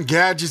 fun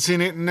gadgets in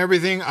it and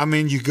everything, I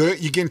mean, you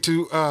get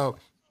into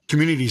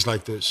communities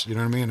like this, you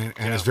know what I mean,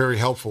 and it's very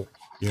helpful.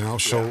 You know,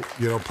 so,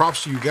 you know,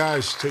 props to you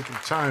guys taking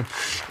time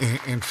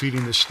and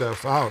feeding this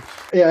stuff out.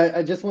 Yeah,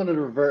 I just wanted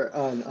to revert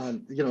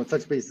on you know,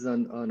 touch bases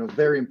on a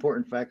very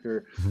important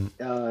factor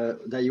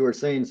that you were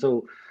saying.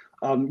 So,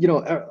 you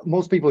know,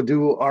 most people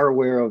are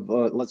aware of,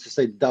 let's just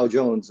say Dow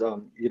Jones.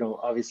 You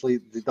know, obviously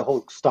the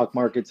whole stock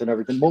markets and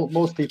everything.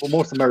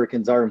 Most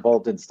Americans are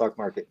involved in the stock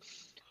market.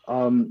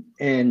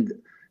 And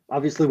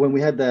obviously when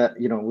we had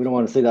that, you know, we don't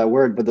want to say that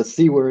word, but the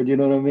C word, you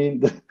know what I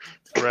mean?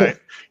 Right.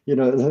 You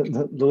know, the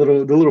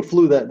little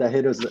flu that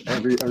hit us,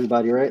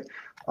 everybody, right?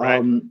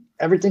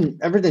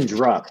 Everything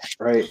dropped,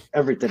 right?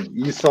 Everything.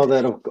 You saw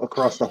that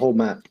across the whole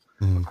map.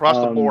 Across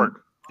the board.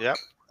 Yep.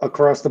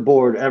 Across the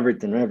board,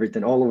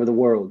 everything, all over the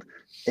world.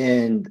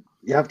 And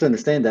you have to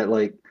understand that,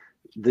 like,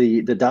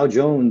 the Dow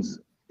Jones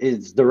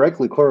is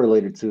directly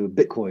correlated to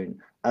Bitcoin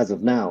as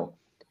of now.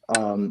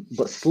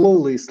 But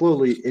slowly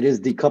it is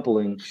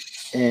decoupling.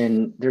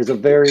 And there's a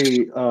very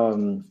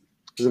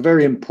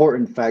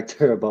important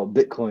factor about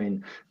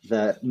Bitcoin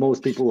that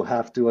most people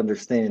have to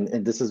understand.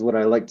 And this is what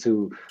I like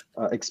to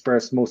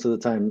express most of the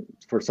time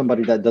for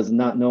somebody that does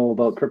not know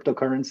about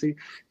cryptocurrency,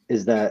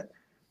 is that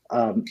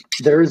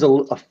there is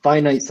a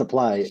finite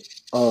supply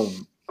of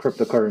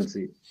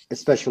cryptocurrency,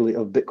 especially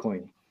of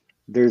Bitcoin.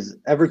 There's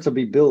ever to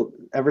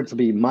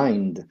be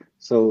mined.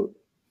 So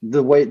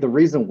the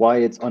reason why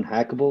it's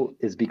unhackable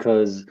is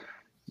because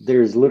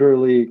there's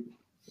literally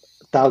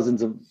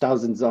thousands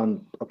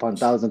upon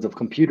thousands of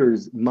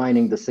computers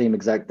mining the same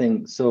exact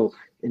thing. So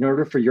in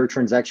order for your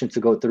transaction to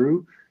go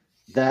through,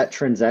 that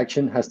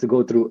transaction has to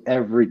go through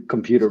every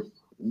computer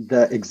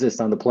that exists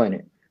on the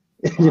planet.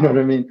 You know what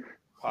I mean?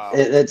 Wow.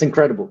 It's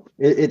incredible.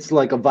 It's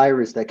like a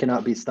virus that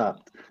cannot be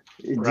stopped.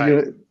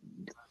 Right.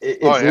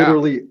 It's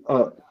literally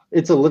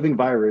it's a living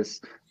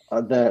virus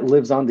that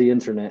lives on the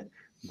internet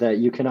that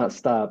you cannot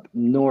stop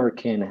nor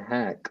can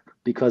hack,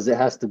 because it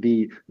has to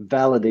be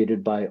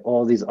validated by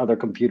all these other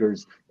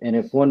computers. And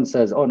if one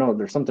says, oh no,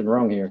 there's something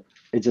wrong here,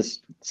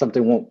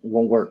 something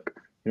won't work.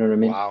 You know what I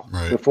mean? Wow.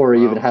 Right. Before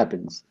it even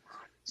happens.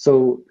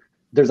 So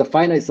there's a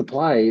finite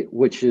supply,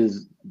 which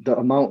is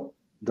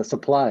the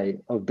supply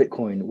of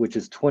Bitcoin, which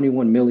is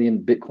 21 million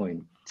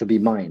Bitcoin to be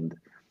mined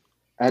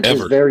at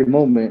this very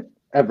moment,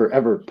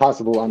 ever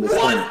possible on this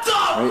planet.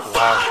 Right?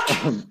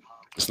 Wow.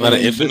 It's not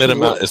an infinite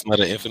amount. It's not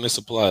an infinite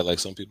supply like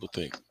some people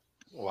think.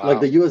 Wow.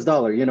 Like the US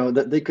dollar, you know,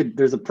 that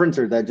there's a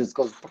printer that just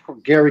goes,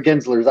 Gary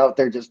Gensler's out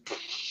there just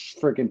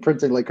freaking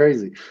printing like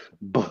crazy.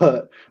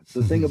 But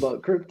the thing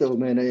about crypto,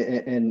 man,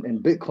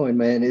 and Bitcoin,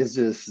 man, is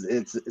just,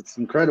 it's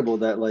incredible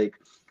that, like,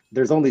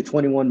 there's only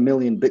 21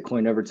 million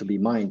Bitcoin ever to be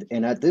mined.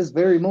 And at this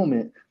very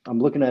moment, I'm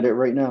looking at it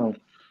right now,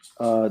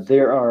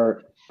 there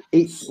are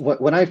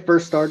when I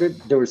first started,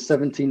 there was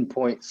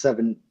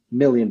 17.7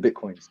 million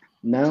Bitcoins.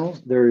 Now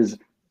there's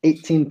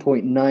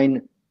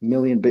 18.9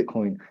 million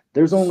Bitcoin.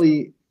 There's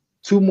only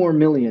 2 more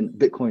million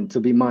Bitcoin to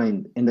be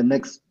mined in the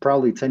next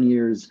probably 10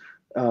 years.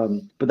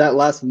 But that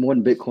last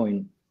one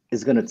Bitcoin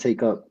is going to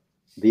take up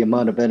the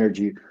amount of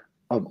energy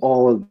of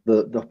all of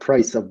the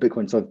price of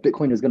Bitcoin. So if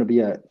Bitcoin is going to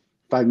be at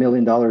 $5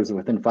 million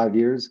within 5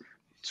 years,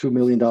 $2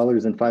 million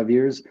in 5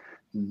 years,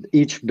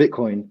 each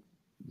Bitcoin,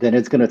 then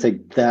it's going to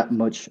take that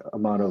much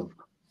amount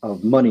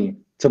of money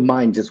to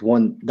mine just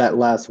that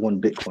last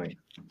one Bitcoin.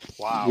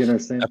 Wow. You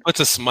understand? That puts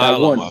a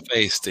smile on my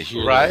face to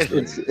hear right.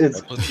 It's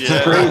crazy,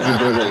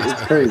 brother.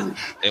 It's crazy.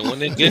 And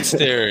when it gets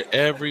there,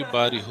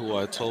 everybody who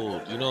I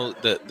told, you know,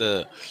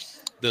 the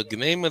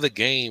name of the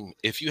game,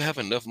 if you have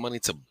enough money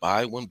to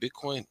buy one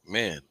Bitcoin,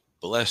 man,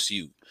 bless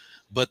you.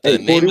 But the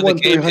name of the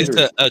game is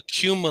to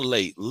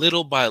accumulate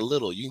little by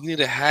little. You need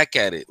to hack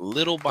at it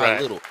little by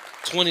little.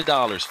 $20,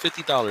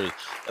 $50.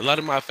 A lot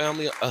of my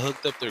family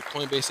hooked up their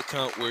Coinbase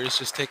account where it's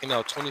just taking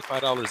out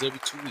 $25 every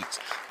 2 weeks.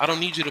 I don't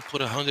need you to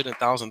put $100 and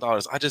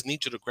 $1,000. I just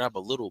need you to grab a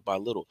little by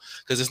little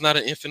because it's not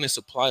an infinite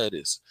supply of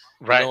this.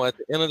 Right. You know, at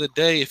the end of the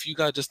day, if you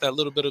got just that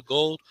little bit of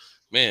gold,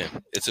 man,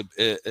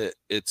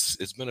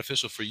 it's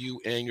beneficial for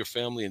you and your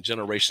family and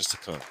generations to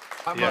come.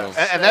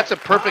 And that's a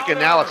perfect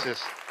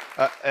analysis.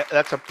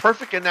 That's a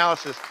perfect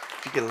analysis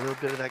if you get a little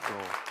bit of that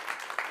gold.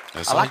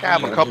 I like to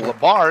have a couple of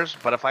bars,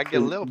 but if I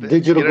get a little bit,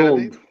 digital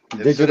gold,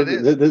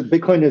 the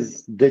Bitcoin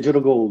is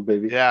digital gold,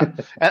 baby. Yeah,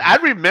 and I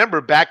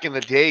remember back in the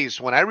days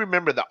when I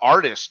remember the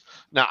artists.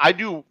 Now I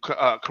do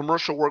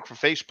commercial work for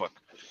Facebook,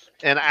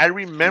 and I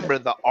remember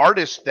the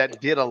artists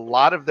that did a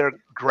lot of their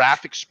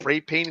graphic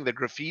spray painting, the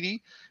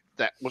graffiti,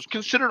 that was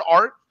considered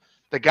art.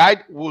 The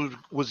guy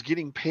was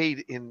getting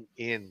paid in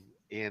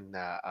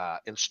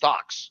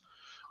stocks.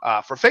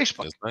 For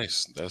Facebook.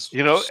 That's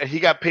nice. And he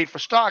got paid for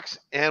stocks.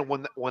 And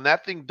when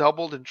that thing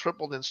doubled and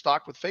tripled in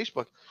stock with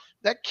Facebook,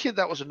 that kid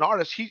that was an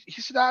artist, he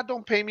said,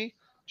 don't pay me,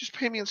 just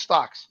pay me in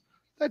stocks.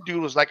 That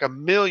dude was like a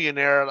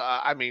millionaire.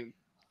 I mean,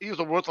 he was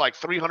worth like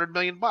 $300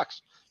 million.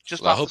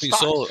 Just I hope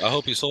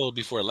he sold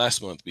before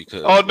last month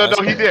because. Oh no,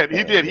 he did.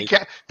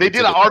 They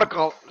did an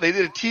article. They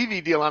did a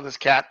TV deal on this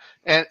cat,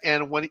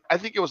 and when I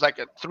think it was like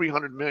at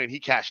 $300 million, he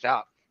cashed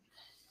out.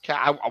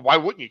 Why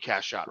wouldn't you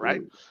cash out,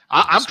 right?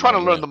 I'm trying to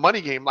learn the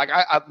money game. Like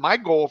my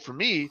goal for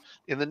me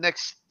in the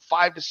next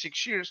 5 to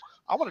 6 years,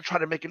 I want to try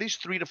to make at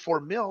least 3 to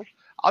 4 mil.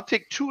 I'll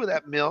take 2 of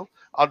that mil.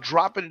 I'll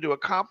drop it into a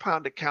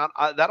compound account.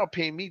 That'll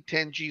pay me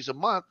 10 G's a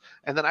month,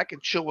 and then I can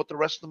chill with the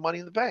rest of the money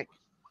in the bank.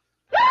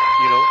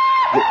 You know.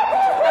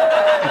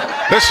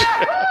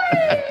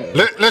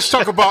 Let's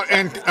talk about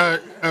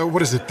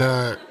what is it?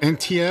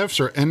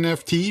 NTFs or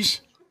NFTs?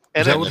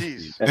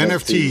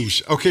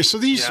 NFTs. Okay, so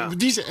these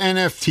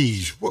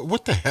NFTs,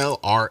 what the hell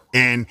are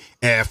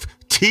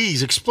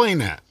NFTs? Explain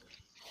that.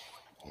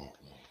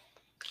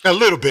 A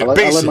little bit. I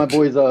let my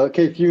boys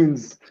K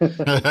Funes.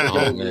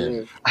 Oh,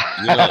 man.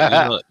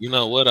 You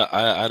know what?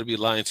 I'd be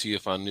lying to you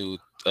if I knew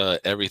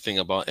everything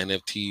about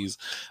NFTs.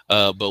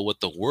 But what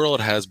the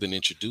world has been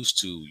introduced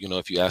to, you know,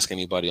 if you ask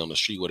anybody on the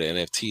street what an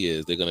NFT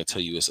is, they're going to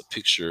tell you it's a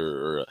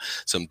picture or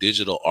some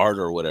digital art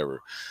or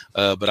whatever.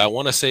 But I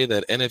want to say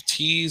that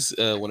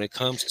NFTs, when it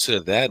comes to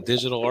that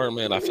digital art,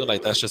 man, I feel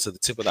like that's just at the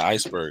tip of the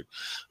iceberg.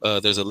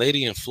 There's a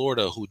lady in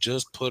Florida who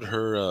just put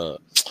her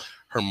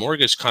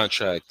mortgage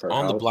contract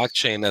on the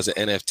blockchain as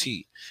an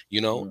NFT, you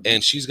know,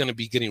 and she's going to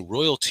be getting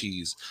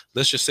royalties.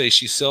 Let's just say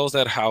she sells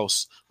that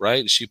house,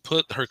 right? She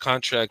put her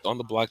contract on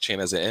the blockchain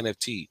as an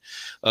NFT.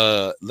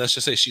 Let's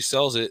just say she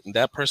sells it, and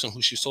that person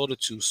who she sold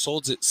it to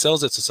sells it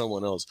to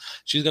someone else.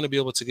 She's going to be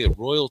able to get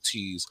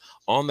royalties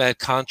on that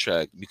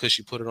contract because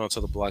she put it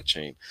onto the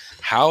blockchain.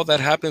 How that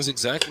happens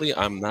exactly,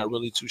 I'm not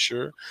really too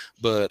sure,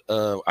 but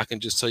I can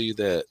just tell you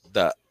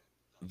that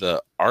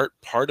the art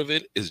part of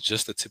it is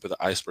just the tip of the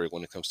iceberg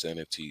when it comes to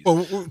NFTs.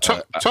 Well,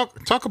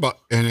 talk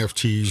about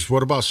NFTs.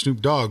 What about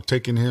Snoop Dogg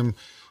taking him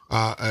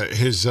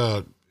his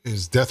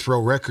Death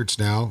Row Records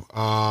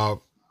now,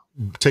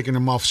 taking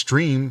them off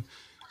stream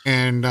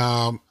and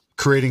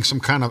creating some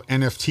kind of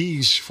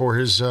NFTs for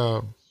his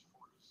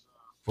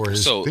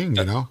thing,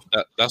 you know?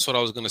 That's what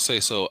I was going to say.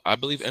 So I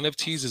believe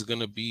NFTs is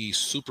going to be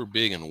super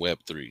big in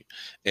Web3.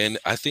 And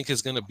I think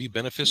it's going to be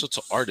beneficial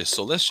to artists.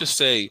 So let's just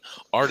say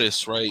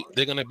artists, right?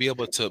 They're going to be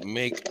able to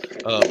make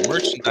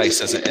merchandise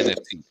as an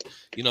NFT.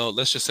 You know,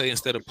 let's just say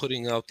instead of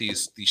putting out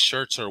these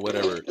shirts or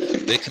whatever,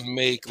 they can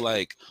make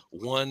like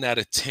 1 out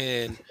of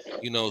 10,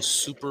 you know,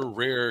 super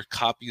rare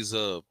copies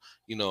of,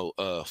 you know,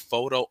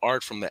 photo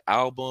art from the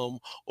album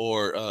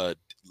or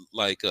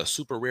like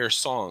super rare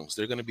songs.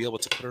 They're going to be able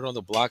to put it on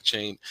the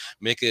blockchain,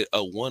 make it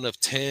a 1 of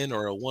 10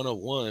 or a 1 of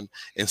 1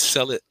 and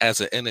sell it as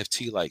an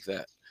NFT like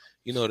that.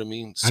 You know what I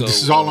mean? And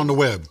this is all on the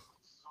web.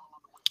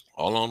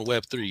 All on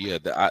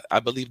Web3, yeah. I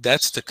believe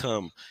that's to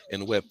come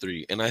in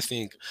Web3. And I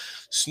think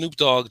Snoop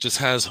Dogg just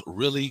has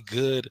really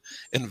good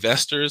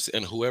investors,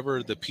 and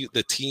whoever the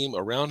team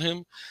around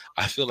him,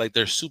 I feel like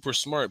they're super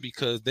smart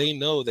because they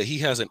know that he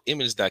has an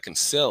image that can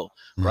sell,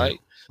 right?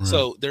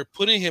 So they're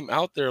putting him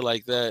out there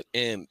like that,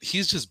 and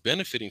he's just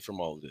benefiting from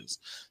all of this.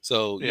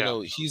 So, you know,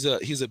 he's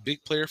a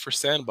big player for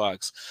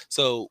Sandbox.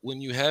 So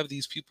when you have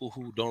these people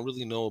who don't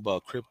really know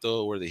about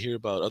crypto or they hear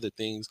about other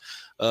things,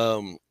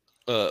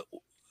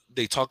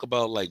 they talk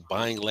about like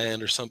buying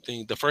land or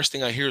something, the first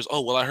thing I hear is,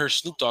 oh, well, I heard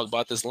Snoop Dogg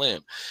bought this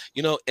land,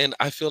 and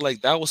I feel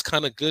like that was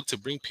kind of good to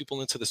bring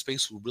people into the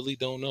space who really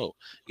don't know,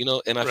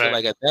 and I feel Right.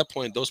 like at that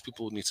point, those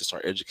people need to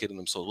start educating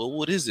themselves. Well,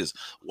 what is this?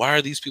 Why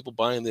are these people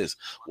buying this?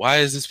 Why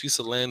is this piece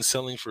of land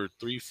selling for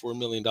 $3-4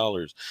 million?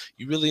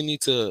 You really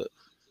need to,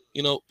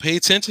 pay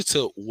attention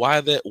to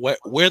where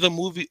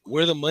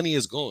the money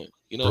is going.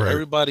 Right.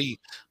 Everybody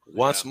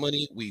wants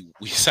money. We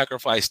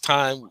sacrifice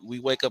time. We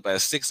wake up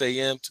at 6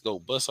 a.m. to go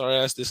bust our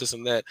ass, this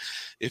and that.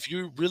 If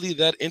you're really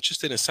that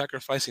interested in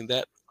sacrificing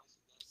that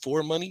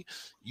for money,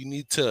 you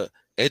need to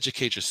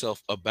educate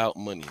yourself about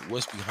money.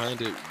 What's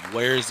behind it?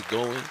 Where is it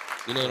going?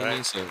 You know what I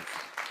mean? So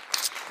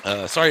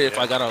sorry if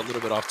I got a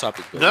little bit off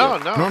topic. But No,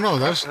 yeah. no.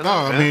 That's no.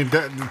 I mean,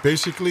 that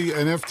basically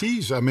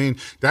NFTs. I mean,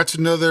 that's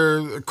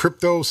another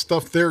crypto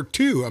stuff there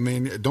too. I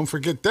mean, don't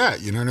forget that.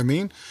 You know what I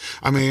mean?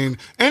 I mean,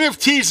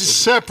 NFTs is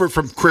separate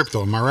from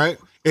crypto. Am I right?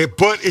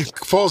 But it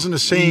falls in the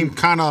same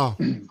kind of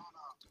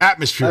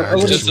atmosphere. I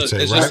would guess It's, you would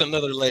say, it's right? just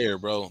another layer,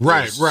 bro.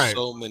 Right, There's right.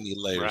 so many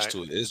layers Right.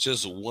 to it. It's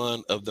just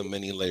one of the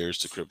many layers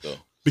to crypto.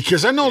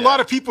 Because I know a lot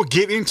of people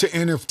get into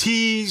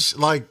NFTs,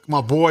 like my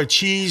boy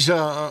Cheese,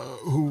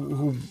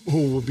 who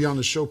will be on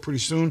the show pretty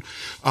soon.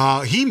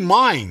 He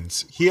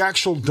mines. He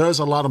actually does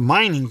a lot of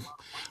mining,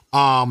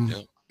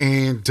 and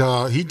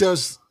he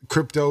does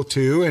crypto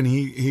too, and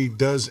he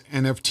does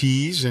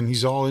NFTs, and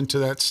he's all into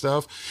that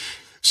stuff.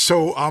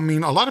 So I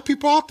mean, a lot of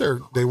people out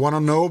there, they want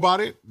to know about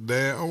it,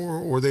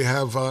 or they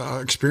have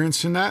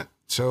experience in that.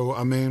 So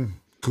I mean,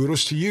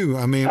 kudos to you.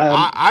 I mean,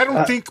 I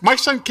don't think my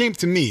son came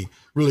to me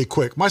really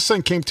quick. My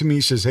son came to me.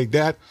 He says, "Hey,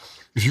 Dad,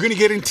 if you're gonna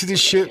get into this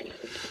shit,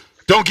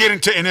 don't get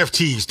into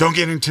NFTs. Don't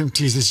get into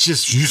NFTs. It's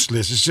just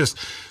useless. It's just,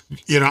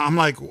 I'm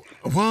like,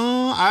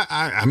 well,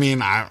 I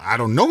mean, I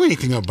don't know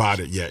anything about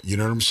it yet. You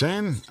know what I'm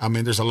saying? I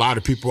mean, there's a lot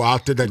of people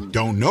out there that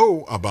don't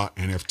know about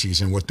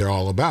NFTs and what they're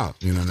all about.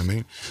 You know what I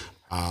mean?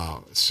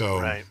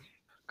 So Right.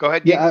 Go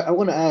ahead. Yeah, I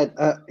want to add.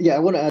 I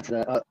want to add to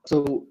that.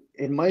 So,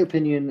 in my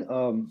opinion,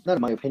 not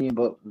in my opinion,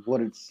 but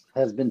what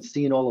has been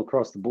seen all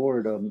across the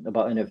board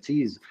about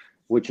NFTs,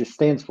 which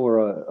stands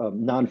for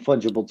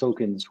non-fungible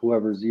tokens.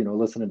 Whoever's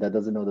listening that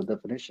doesn't know the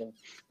definition,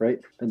 right?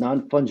 The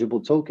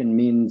non-fungible token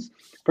means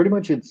pretty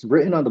much it's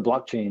written on the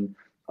blockchain,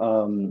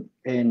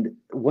 and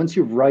once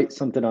you write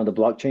something on the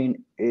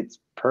blockchain, it's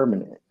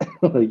permanent.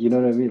 Like, you know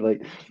what I mean?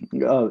 Like,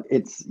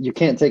 you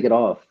can't take it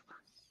off.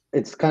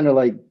 It's kind of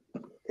like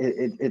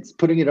it's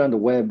putting it on the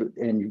web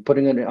and you're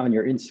putting it on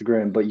your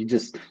Instagram, but you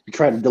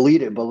try to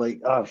delete it, but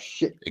like, oh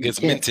shit, It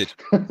gets minted.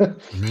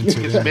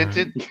 It's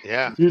minted.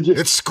 Yeah.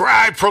 it's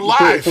scribed for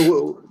life.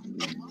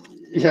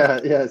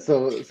 Yeah.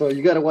 So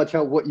you got to watch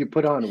out what you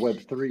put on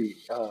Web3.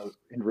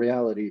 In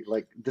reality,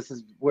 like this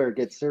is where it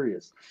gets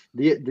serious.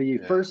 The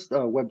first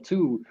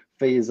Web2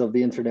 phase of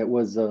the internet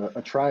was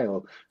a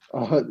trial.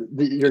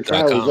 Your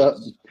trial was up.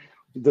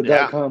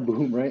 The .com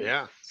boom, right?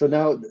 Yeah. So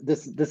now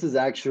this is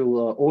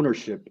actual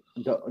ownership.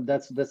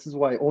 This is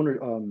why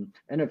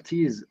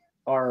NFTs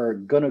are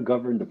gonna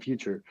govern the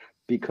future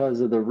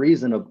because of the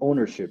reason of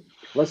ownership.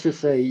 Let's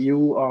just say you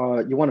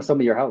want to sell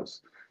me your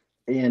house,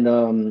 and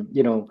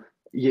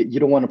you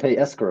don't want to pay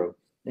escrow,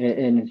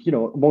 and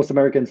most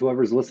Americans,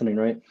 whoever's listening,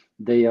 right?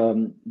 They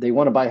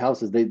want to buy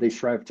houses. They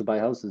strive to buy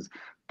houses,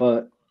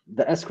 but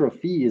the escrow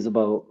fee is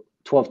about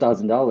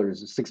 $12,000,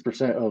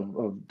 6%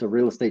 of the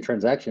real estate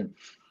transaction.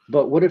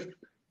 But what if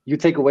you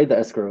take away the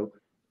escrow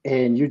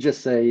and you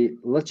just say,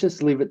 let's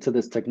just leave it to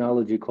this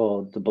technology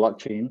called the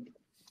blockchain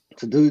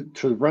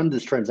to run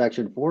this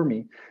transaction for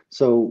me.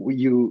 So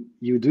you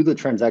do the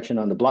transaction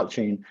on the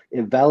blockchain,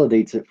 it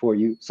validates it for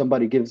you.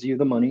 Somebody gives you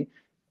the money,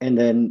 and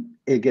then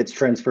it gets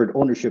transferred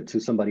ownership to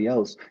somebody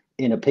else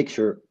in a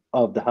picture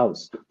of the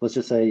house. Let's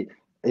just say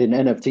in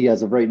NFT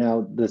as of right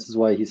now, this is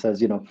why he says,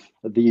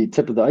 the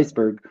tip of the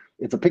iceberg,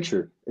 it's a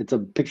picture. It's a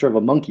picture of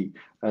a monkey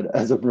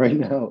as of right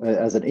now,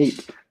 as an ape.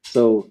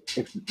 So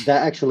if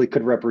that actually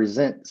could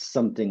represent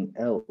something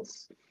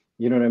else,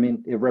 you know what I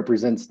mean? It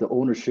represents the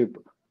ownership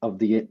of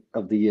the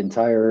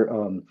entire,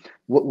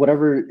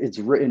 whatever it's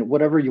written,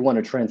 whatever you want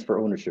to transfer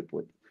ownership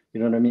with. You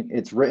know what I mean?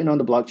 It's written on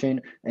the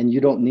blockchain, and you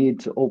don't need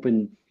to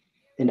open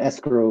an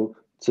escrow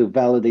to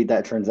validate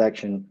that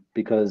transaction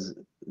because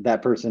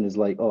that person is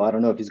like, oh, I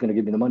don't know if he's going to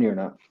give me the money or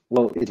not.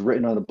 Well, it's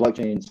written on the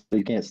blockchain, so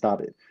you can't stop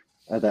it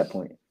at that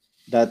point.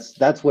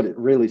 That's what it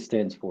really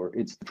stands for.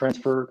 It's the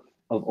transfer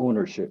of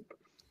ownership.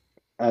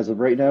 As of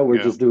right now,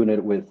 we're just doing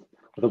it with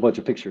a bunch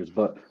of pictures,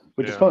 but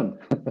which is fun.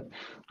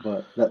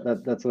 But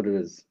that's what it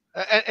is.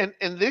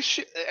 And this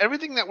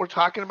everything that we're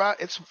talking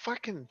about, it's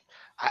fucking.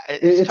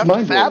 It's tough to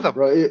mind-blowing, fathom.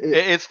 bro.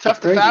 It's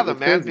tough crazy. to fathom, It's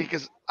man, crazy.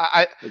 because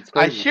It's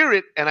I crazy. hear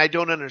it and I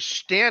don't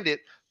understand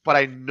it, but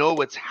I know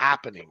what's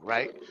happening,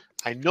 right?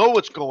 I know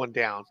what's going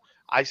down.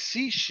 I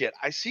see shit.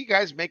 I see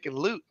guys making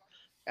loot,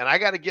 and I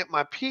got to get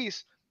my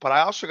piece, but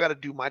I also got to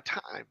do my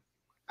time.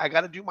 I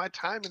got to do my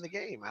time in the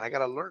game, and I got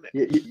to learn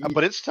it.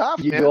 But it's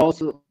tough, man.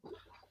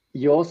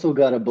 You also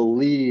got to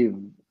believe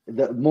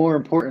that. More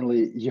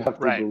importantly, you have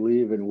to Right.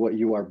 believe in what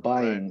you are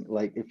buying.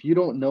 Like if you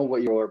don't know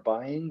what you are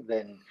buying,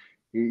 then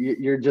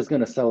You're just going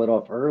to sell it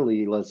off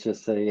early, let's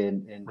just say,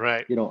 and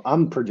Right.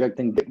 I'm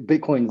projecting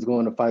Bitcoin's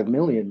going to 5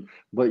 million,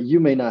 but you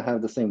may not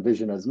have the same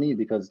vision as me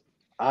because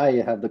I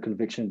have the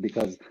conviction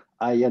because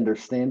I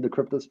understand the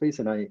crypto space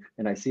and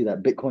I see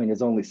that Bitcoin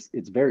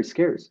it's very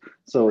scarce.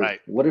 So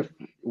Right. what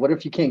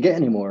if you can't get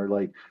any more?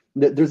 Like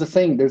there's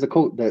a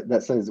quote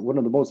that says, one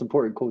of the most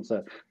important quotes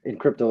in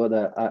crypto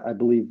that I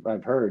believe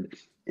I've heard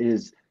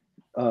is,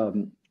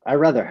 I'd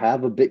rather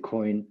have a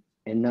Bitcoin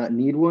and not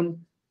need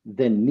one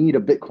than need a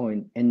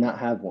Bitcoin and not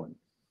have one.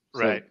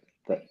 So Right.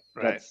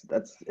 Right.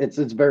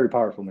 It's very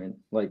powerful, man.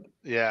 Like,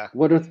 Yeah.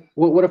 what if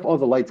all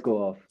the lights go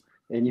off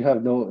and you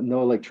have no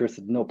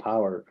electricity, no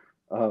power,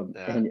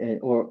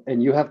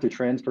 and you have to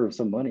transfer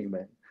some money,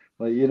 man.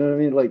 Like, you know what I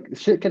mean? Like,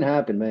 shit can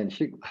happen, man.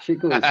 Shit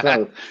goes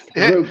south.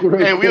 Hey, real we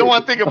don't quick.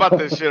 want to think about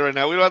this shit right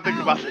now. We don't want to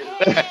think about it.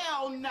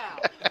 Hell no.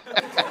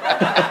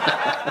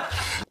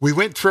 We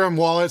went from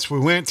wallets. We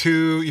went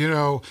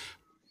to,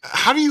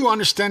 how do you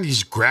understand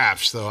these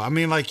graphs though? I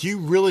mean, like you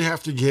really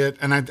have to get,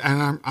 and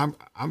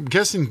I'm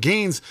guessing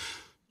Gaines,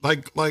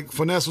 like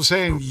Finesse was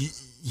saying,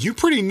 you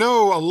pretty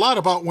know a lot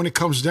about when it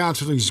comes down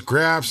to these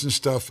graphs and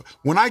stuff.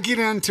 When I get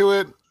into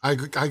it, I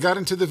got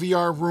into the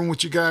VR room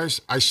with you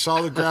guys. I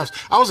saw the graphs.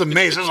 I was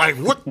amazed. I was like,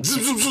 what?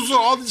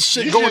 All this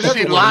shit You going just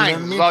see everywhere.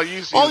 lines. You know what I All mean?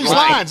 you see All is these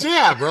lines.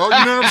 Yeah, bro. You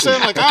know what I'm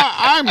saying? Like,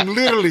 I'm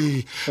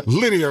literally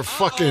a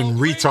fucking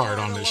retard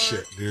on this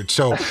shit, dude.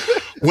 So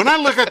when I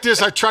look at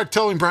this, I tried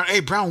telling Brown, hey,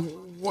 Brown,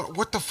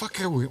 what the fuck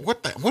are we?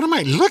 What am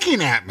I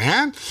looking at,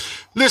 man?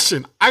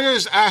 Listen, I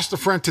just asked a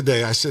friend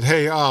today. I said,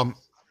 hey,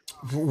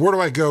 where do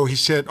I go? He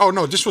said, oh,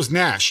 no, this was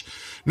Nash.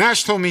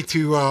 Nash told me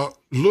to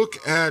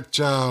look at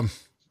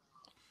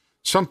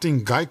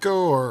something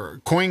Geico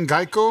or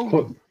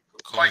CoinGecko.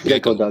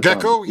 Gecko.com.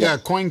 Gecko? Yeah. Yeah,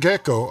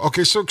 CoinGecko.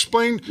 Okay, so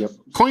explain. Yep.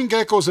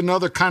 CoinGecko is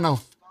another kind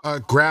of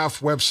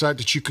graph website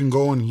that you can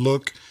go and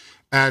look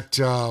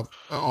at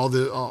all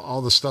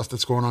the stuff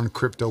that's going on in the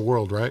crypto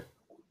world, right?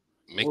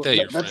 Make Well, that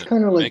your that's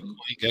friend. kinda like-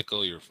 Make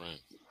CoinGecko your friend.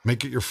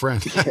 Make it your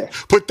friend.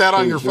 Put that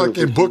on your Sure,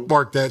 fucking for sure.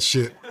 bookmark, that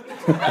shit.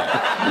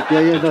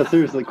 No,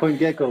 seriously,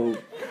 CoinGecko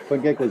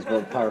is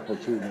very powerful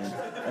too, man.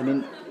 I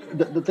mean,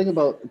 the thing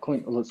about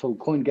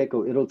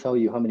CoinGecko, it'll tell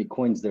you how many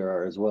coins there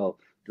are as well.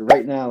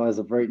 As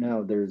of right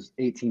now, there's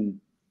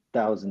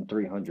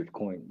 18,300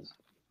 coins.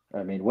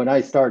 I mean, when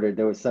I started,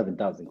 there was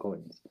 7,000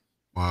 coins.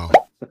 Wow.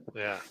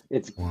 Yeah.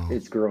 It's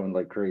growing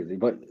like crazy,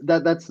 but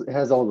that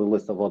has all the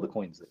list of all the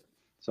coins there.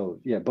 So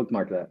yeah,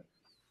 bookmark that.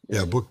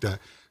 Yeah, book that.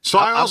 So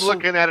I I'm also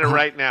looking at it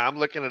right now. I'm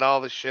looking at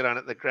all the shit on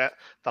it.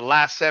 The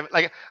last 7.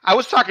 Like I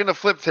was talking to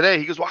Flip today.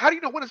 He goes, "Well, how do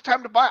you know when it's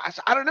time to buy?" I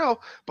said, "I don't know,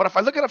 but if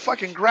I look at a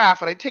fucking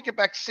graph and I take it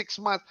back 6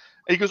 months,"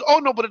 and he goes, "Oh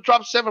no, but it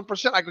dropped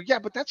 7%." I go, "Yeah,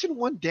 but that's in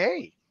one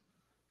day.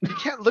 You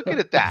can't look at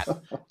it that.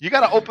 You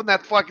got to open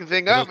that fucking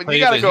thing up, and you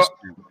got to go."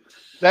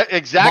 That But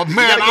exactly.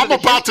 man, I'm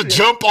about to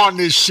jump on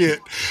this shit.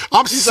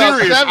 I'm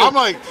serious. seven. I'm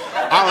like,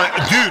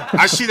 dude,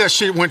 I see that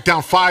shit went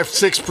down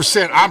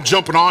 5-6%. I'm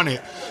jumping on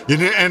it.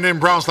 And then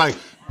Brown's like,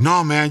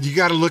 no, man, you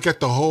got to look at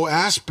the whole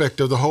aspect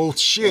of the whole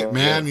shit,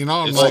 man. You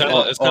know, I'm It's like,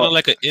 kind of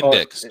like an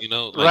index, you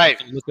know. Like right.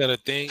 You can look at a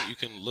thing. You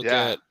can look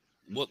Yeah. at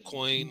what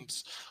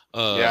coins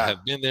Yeah.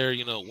 have been there,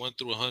 1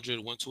 through 100,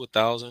 1 to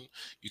 1,000.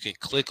 You can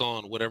click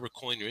on whatever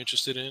coin you're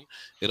interested in.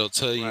 It'll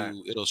tell you, Right.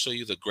 it'll show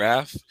you the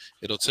graph.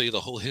 It'll tell you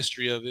the whole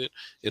history of it.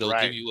 It'll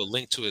Right. give you a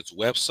link to its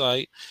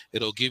website.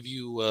 It'll give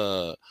you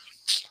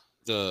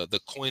the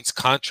coin's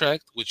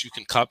contract, which you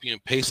can copy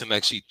and paste and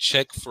actually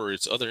check for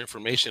its other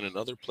information in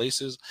other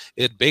places.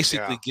 It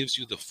basically gives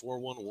you the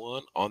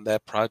 411 on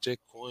that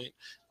project coin.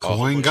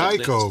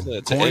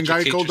 CoinGecko,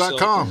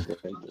 CoinGecko.com.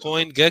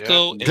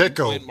 CoinGecko and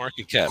Gecko.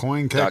 CoinMarketCap.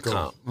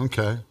 CoinGecko.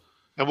 Okay.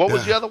 And what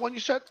was Yeah. the other one you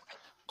said?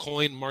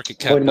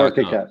 CoinMarketCap.com.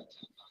 CoinMarketCap.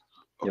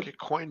 Okay,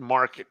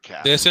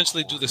 CoinMarketCap. They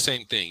essentially do the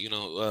same thing.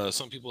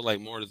 Some people like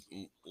more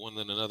one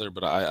than another,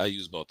 but I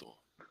use both of them.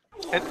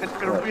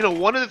 And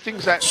one of the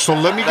things that So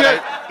let me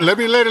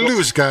let it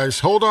loose, guys.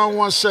 Hold on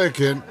one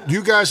second.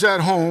 You guys at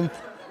home,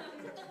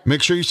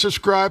 make sure you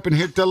subscribe and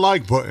hit the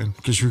like button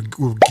because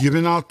we're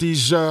giving out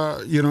these,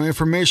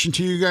 information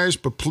to you guys.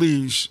 But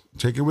please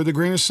take it with a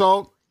grain of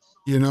salt.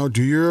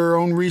 Do your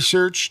own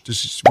research.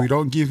 We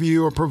don't give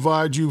you or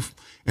provide you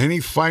any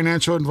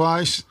financial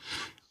advice.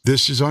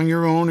 This is on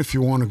your own. If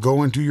you want to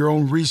go and do your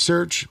own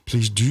research,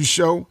 please do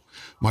so.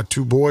 My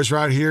two boys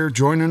right here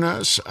joining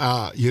us,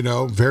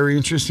 very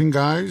interesting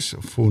guys.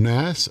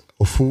 Funes.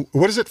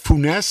 What is it?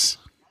 Funes?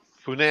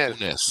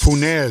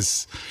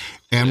 Funes.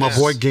 And my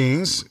boy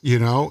Gaines,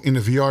 in the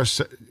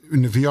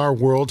VR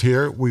world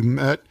here, we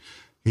met.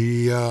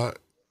 We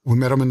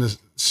met him in the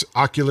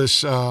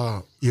Oculus,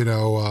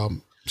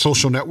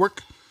 social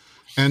network.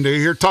 And they're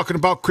here talking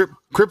about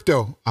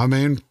crypto. I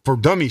mean, for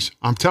dummies.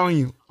 I'm telling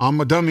you,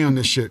 I'm a dummy on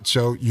this shit.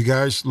 So you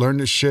guys learn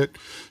this shit,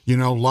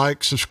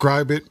 like,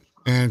 subscribe it.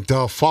 And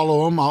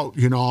follow them.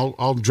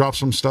 I'll drop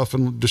some stuff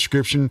in the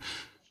description,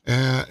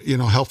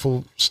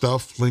 helpful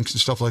stuff, links and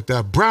stuff like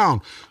that.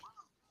 Brown,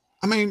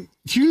 I mean,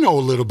 you know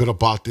a little bit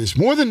about this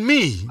more than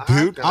me,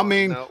 dude.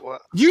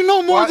 You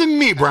know more than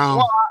me, Brown.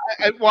 Well,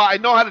 Well, I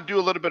know how to do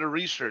a little bit of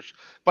research,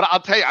 but I'll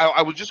tell you,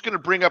 I was just going to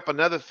bring up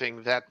another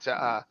thing that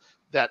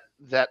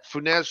that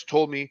Funes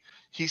told me.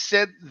 He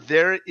said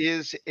there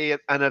is an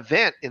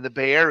event in the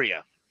Bay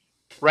Area,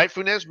 right,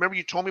 Funes? Remember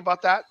you told me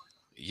about that?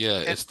 Yeah,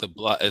 it's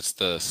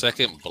the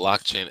second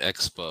blockchain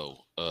expo.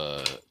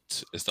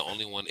 It's the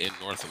only one in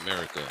North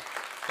America.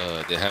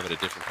 They have it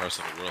at different parts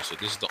of the world. So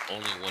this is the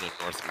only one in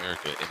North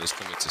America, and it's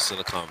coming to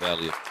Silicon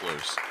Valley, of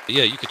course. But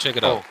yeah, you can check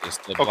it out. It's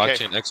the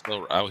Blockchain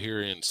Expo out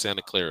here in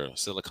Santa Clara,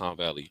 Silicon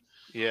Valley.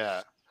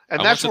 Yeah.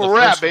 And that's where we're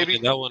at, baby.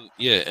 That one,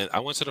 yeah. And I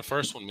went to the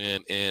first one,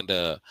 man, and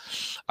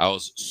I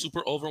was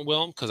super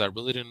overwhelmed because I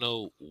really didn't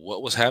know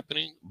what was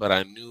happening, but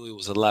I knew it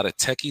was a lot of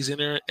techies in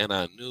there, and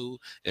I knew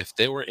if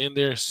they were in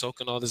there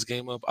soaking all this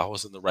game up, I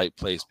was in the right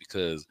place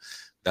because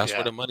that's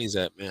where the money's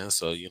at, man.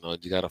 So, you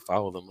got to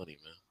follow the money,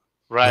 man.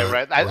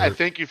 Right. I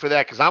thank you for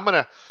that because I'm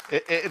going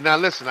to – now,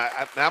 listen,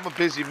 I'm a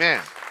busy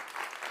man.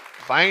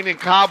 If I ain't in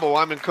Cabo,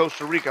 I'm in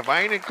Costa Rica. If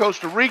I ain't in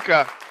Costa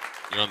Rica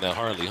 – You're on that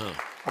Harley, huh?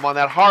 I'm on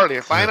that Harley.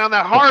 If I ain't on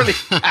that Harley,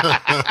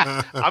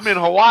 I'm in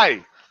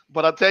Hawaii.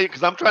 But I'll tell you,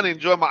 because I'm trying to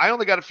enjoy I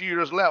only got a few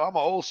years left. I'm an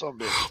old son of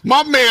a bitch.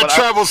 My man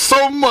travels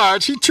so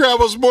much. He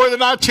travels more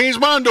than I change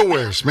my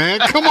underwears, man.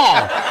 Come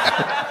on.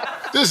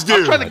 This dude.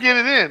 I'm trying to get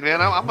it in,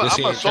 man. I'm a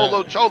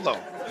solo cholo.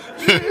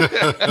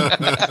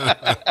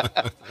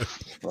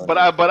 But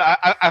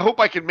I hope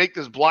I can make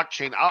this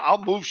blockchain.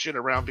 I'll move shit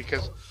around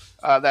because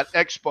that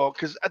expo.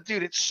 Because,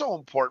 dude, it's so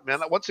important,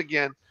 man. Once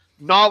again,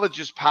 knowledge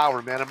is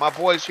power, man. And my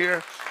boys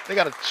here, they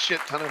got a shit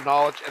ton of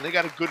knowledge, and they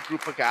got a good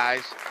group of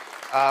guys.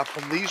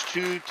 From these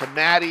two to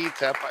Maddie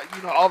to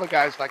all the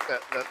guys like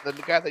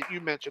the guy that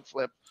you mentioned,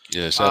 Flip.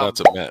 Yeah, shout out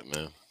to Matt,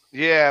 man.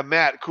 Yeah,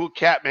 Matt, cool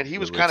cat, man. He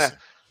was kind of.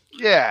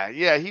 Yeah,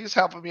 he was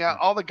helping me out.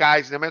 All the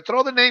guys there, man.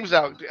 Throw the names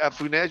out,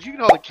 Funes. You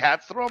know the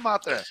cats. Throw them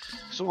out there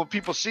so when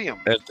people see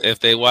them. If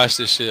they watch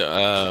this shit,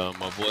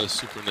 my boy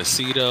Super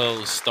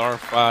Nacito,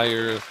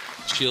 Starfire,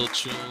 Chill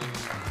Tune,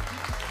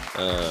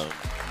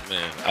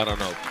 man, I don't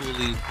know,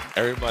 Cooley,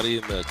 everybody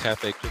in the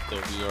Cafe Crypto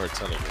VR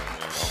Telegram,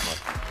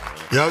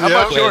 man. How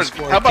about yours?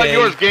 How about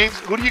yours, Gaines?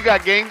 Who do you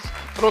got, Gaines?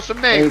 Throw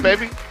some names,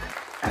 baby.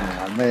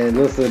 Man,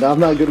 listen, I'm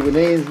not good with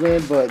names,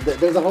 man, but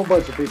there's a whole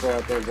bunch of people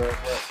out there, bro.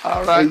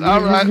 All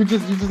right. You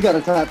just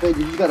gotta tap in.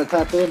 You just gotta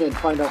tap in and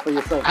find out for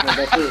yourself, man.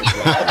 That's it.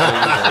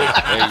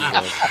 There you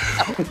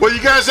go. Well,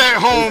 you guys at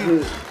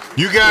home,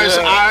 you guys,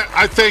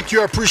 I thank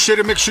you. I appreciate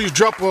it. Make sure you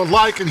drop a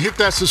like and hit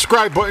that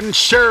subscribe button.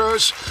 Share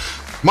us.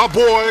 My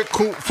boy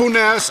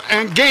Funes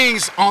and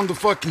Gaines on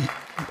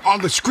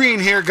the screen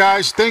here,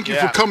 guys. Thank you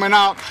for coming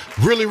out.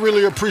 Really,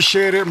 really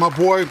appreciate it. My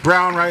boy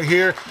Brown right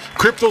here.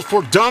 Crypto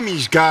for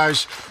Dummies,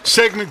 guys.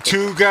 Segment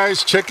 2,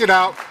 guys. Check it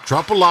out.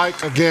 Drop a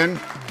like again.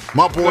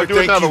 My boy,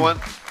 thank you. One.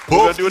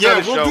 We'll do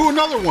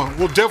another one.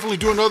 We'll definitely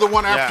do another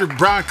one after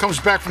Brown comes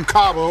back from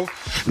Cabo,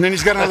 and then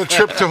he's got another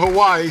trip to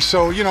Hawaii.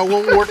 So,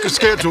 we'll work the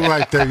schedule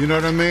right there. You know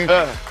what I mean?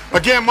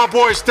 Again, my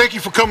boys, thank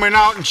you for coming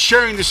out and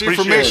sharing this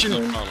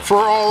information for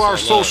all our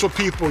social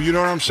people. You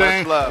know what I'm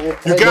saying?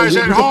 You guys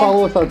at home? You can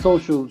follow us on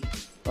socials.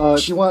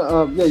 If you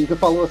want, you can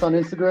follow us on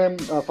Instagram.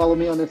 Follow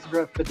me on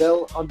Instagram,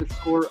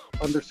 Fidel__Escobar.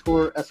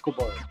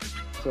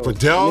 So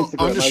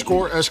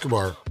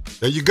Fidel_Escobar.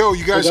 There you go.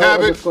 You guys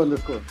have it.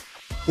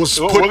 We'll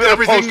put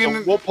everything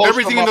in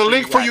the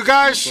link for you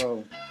guys.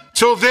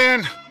 Till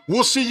then,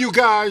 we'll see you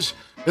guys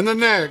in the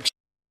next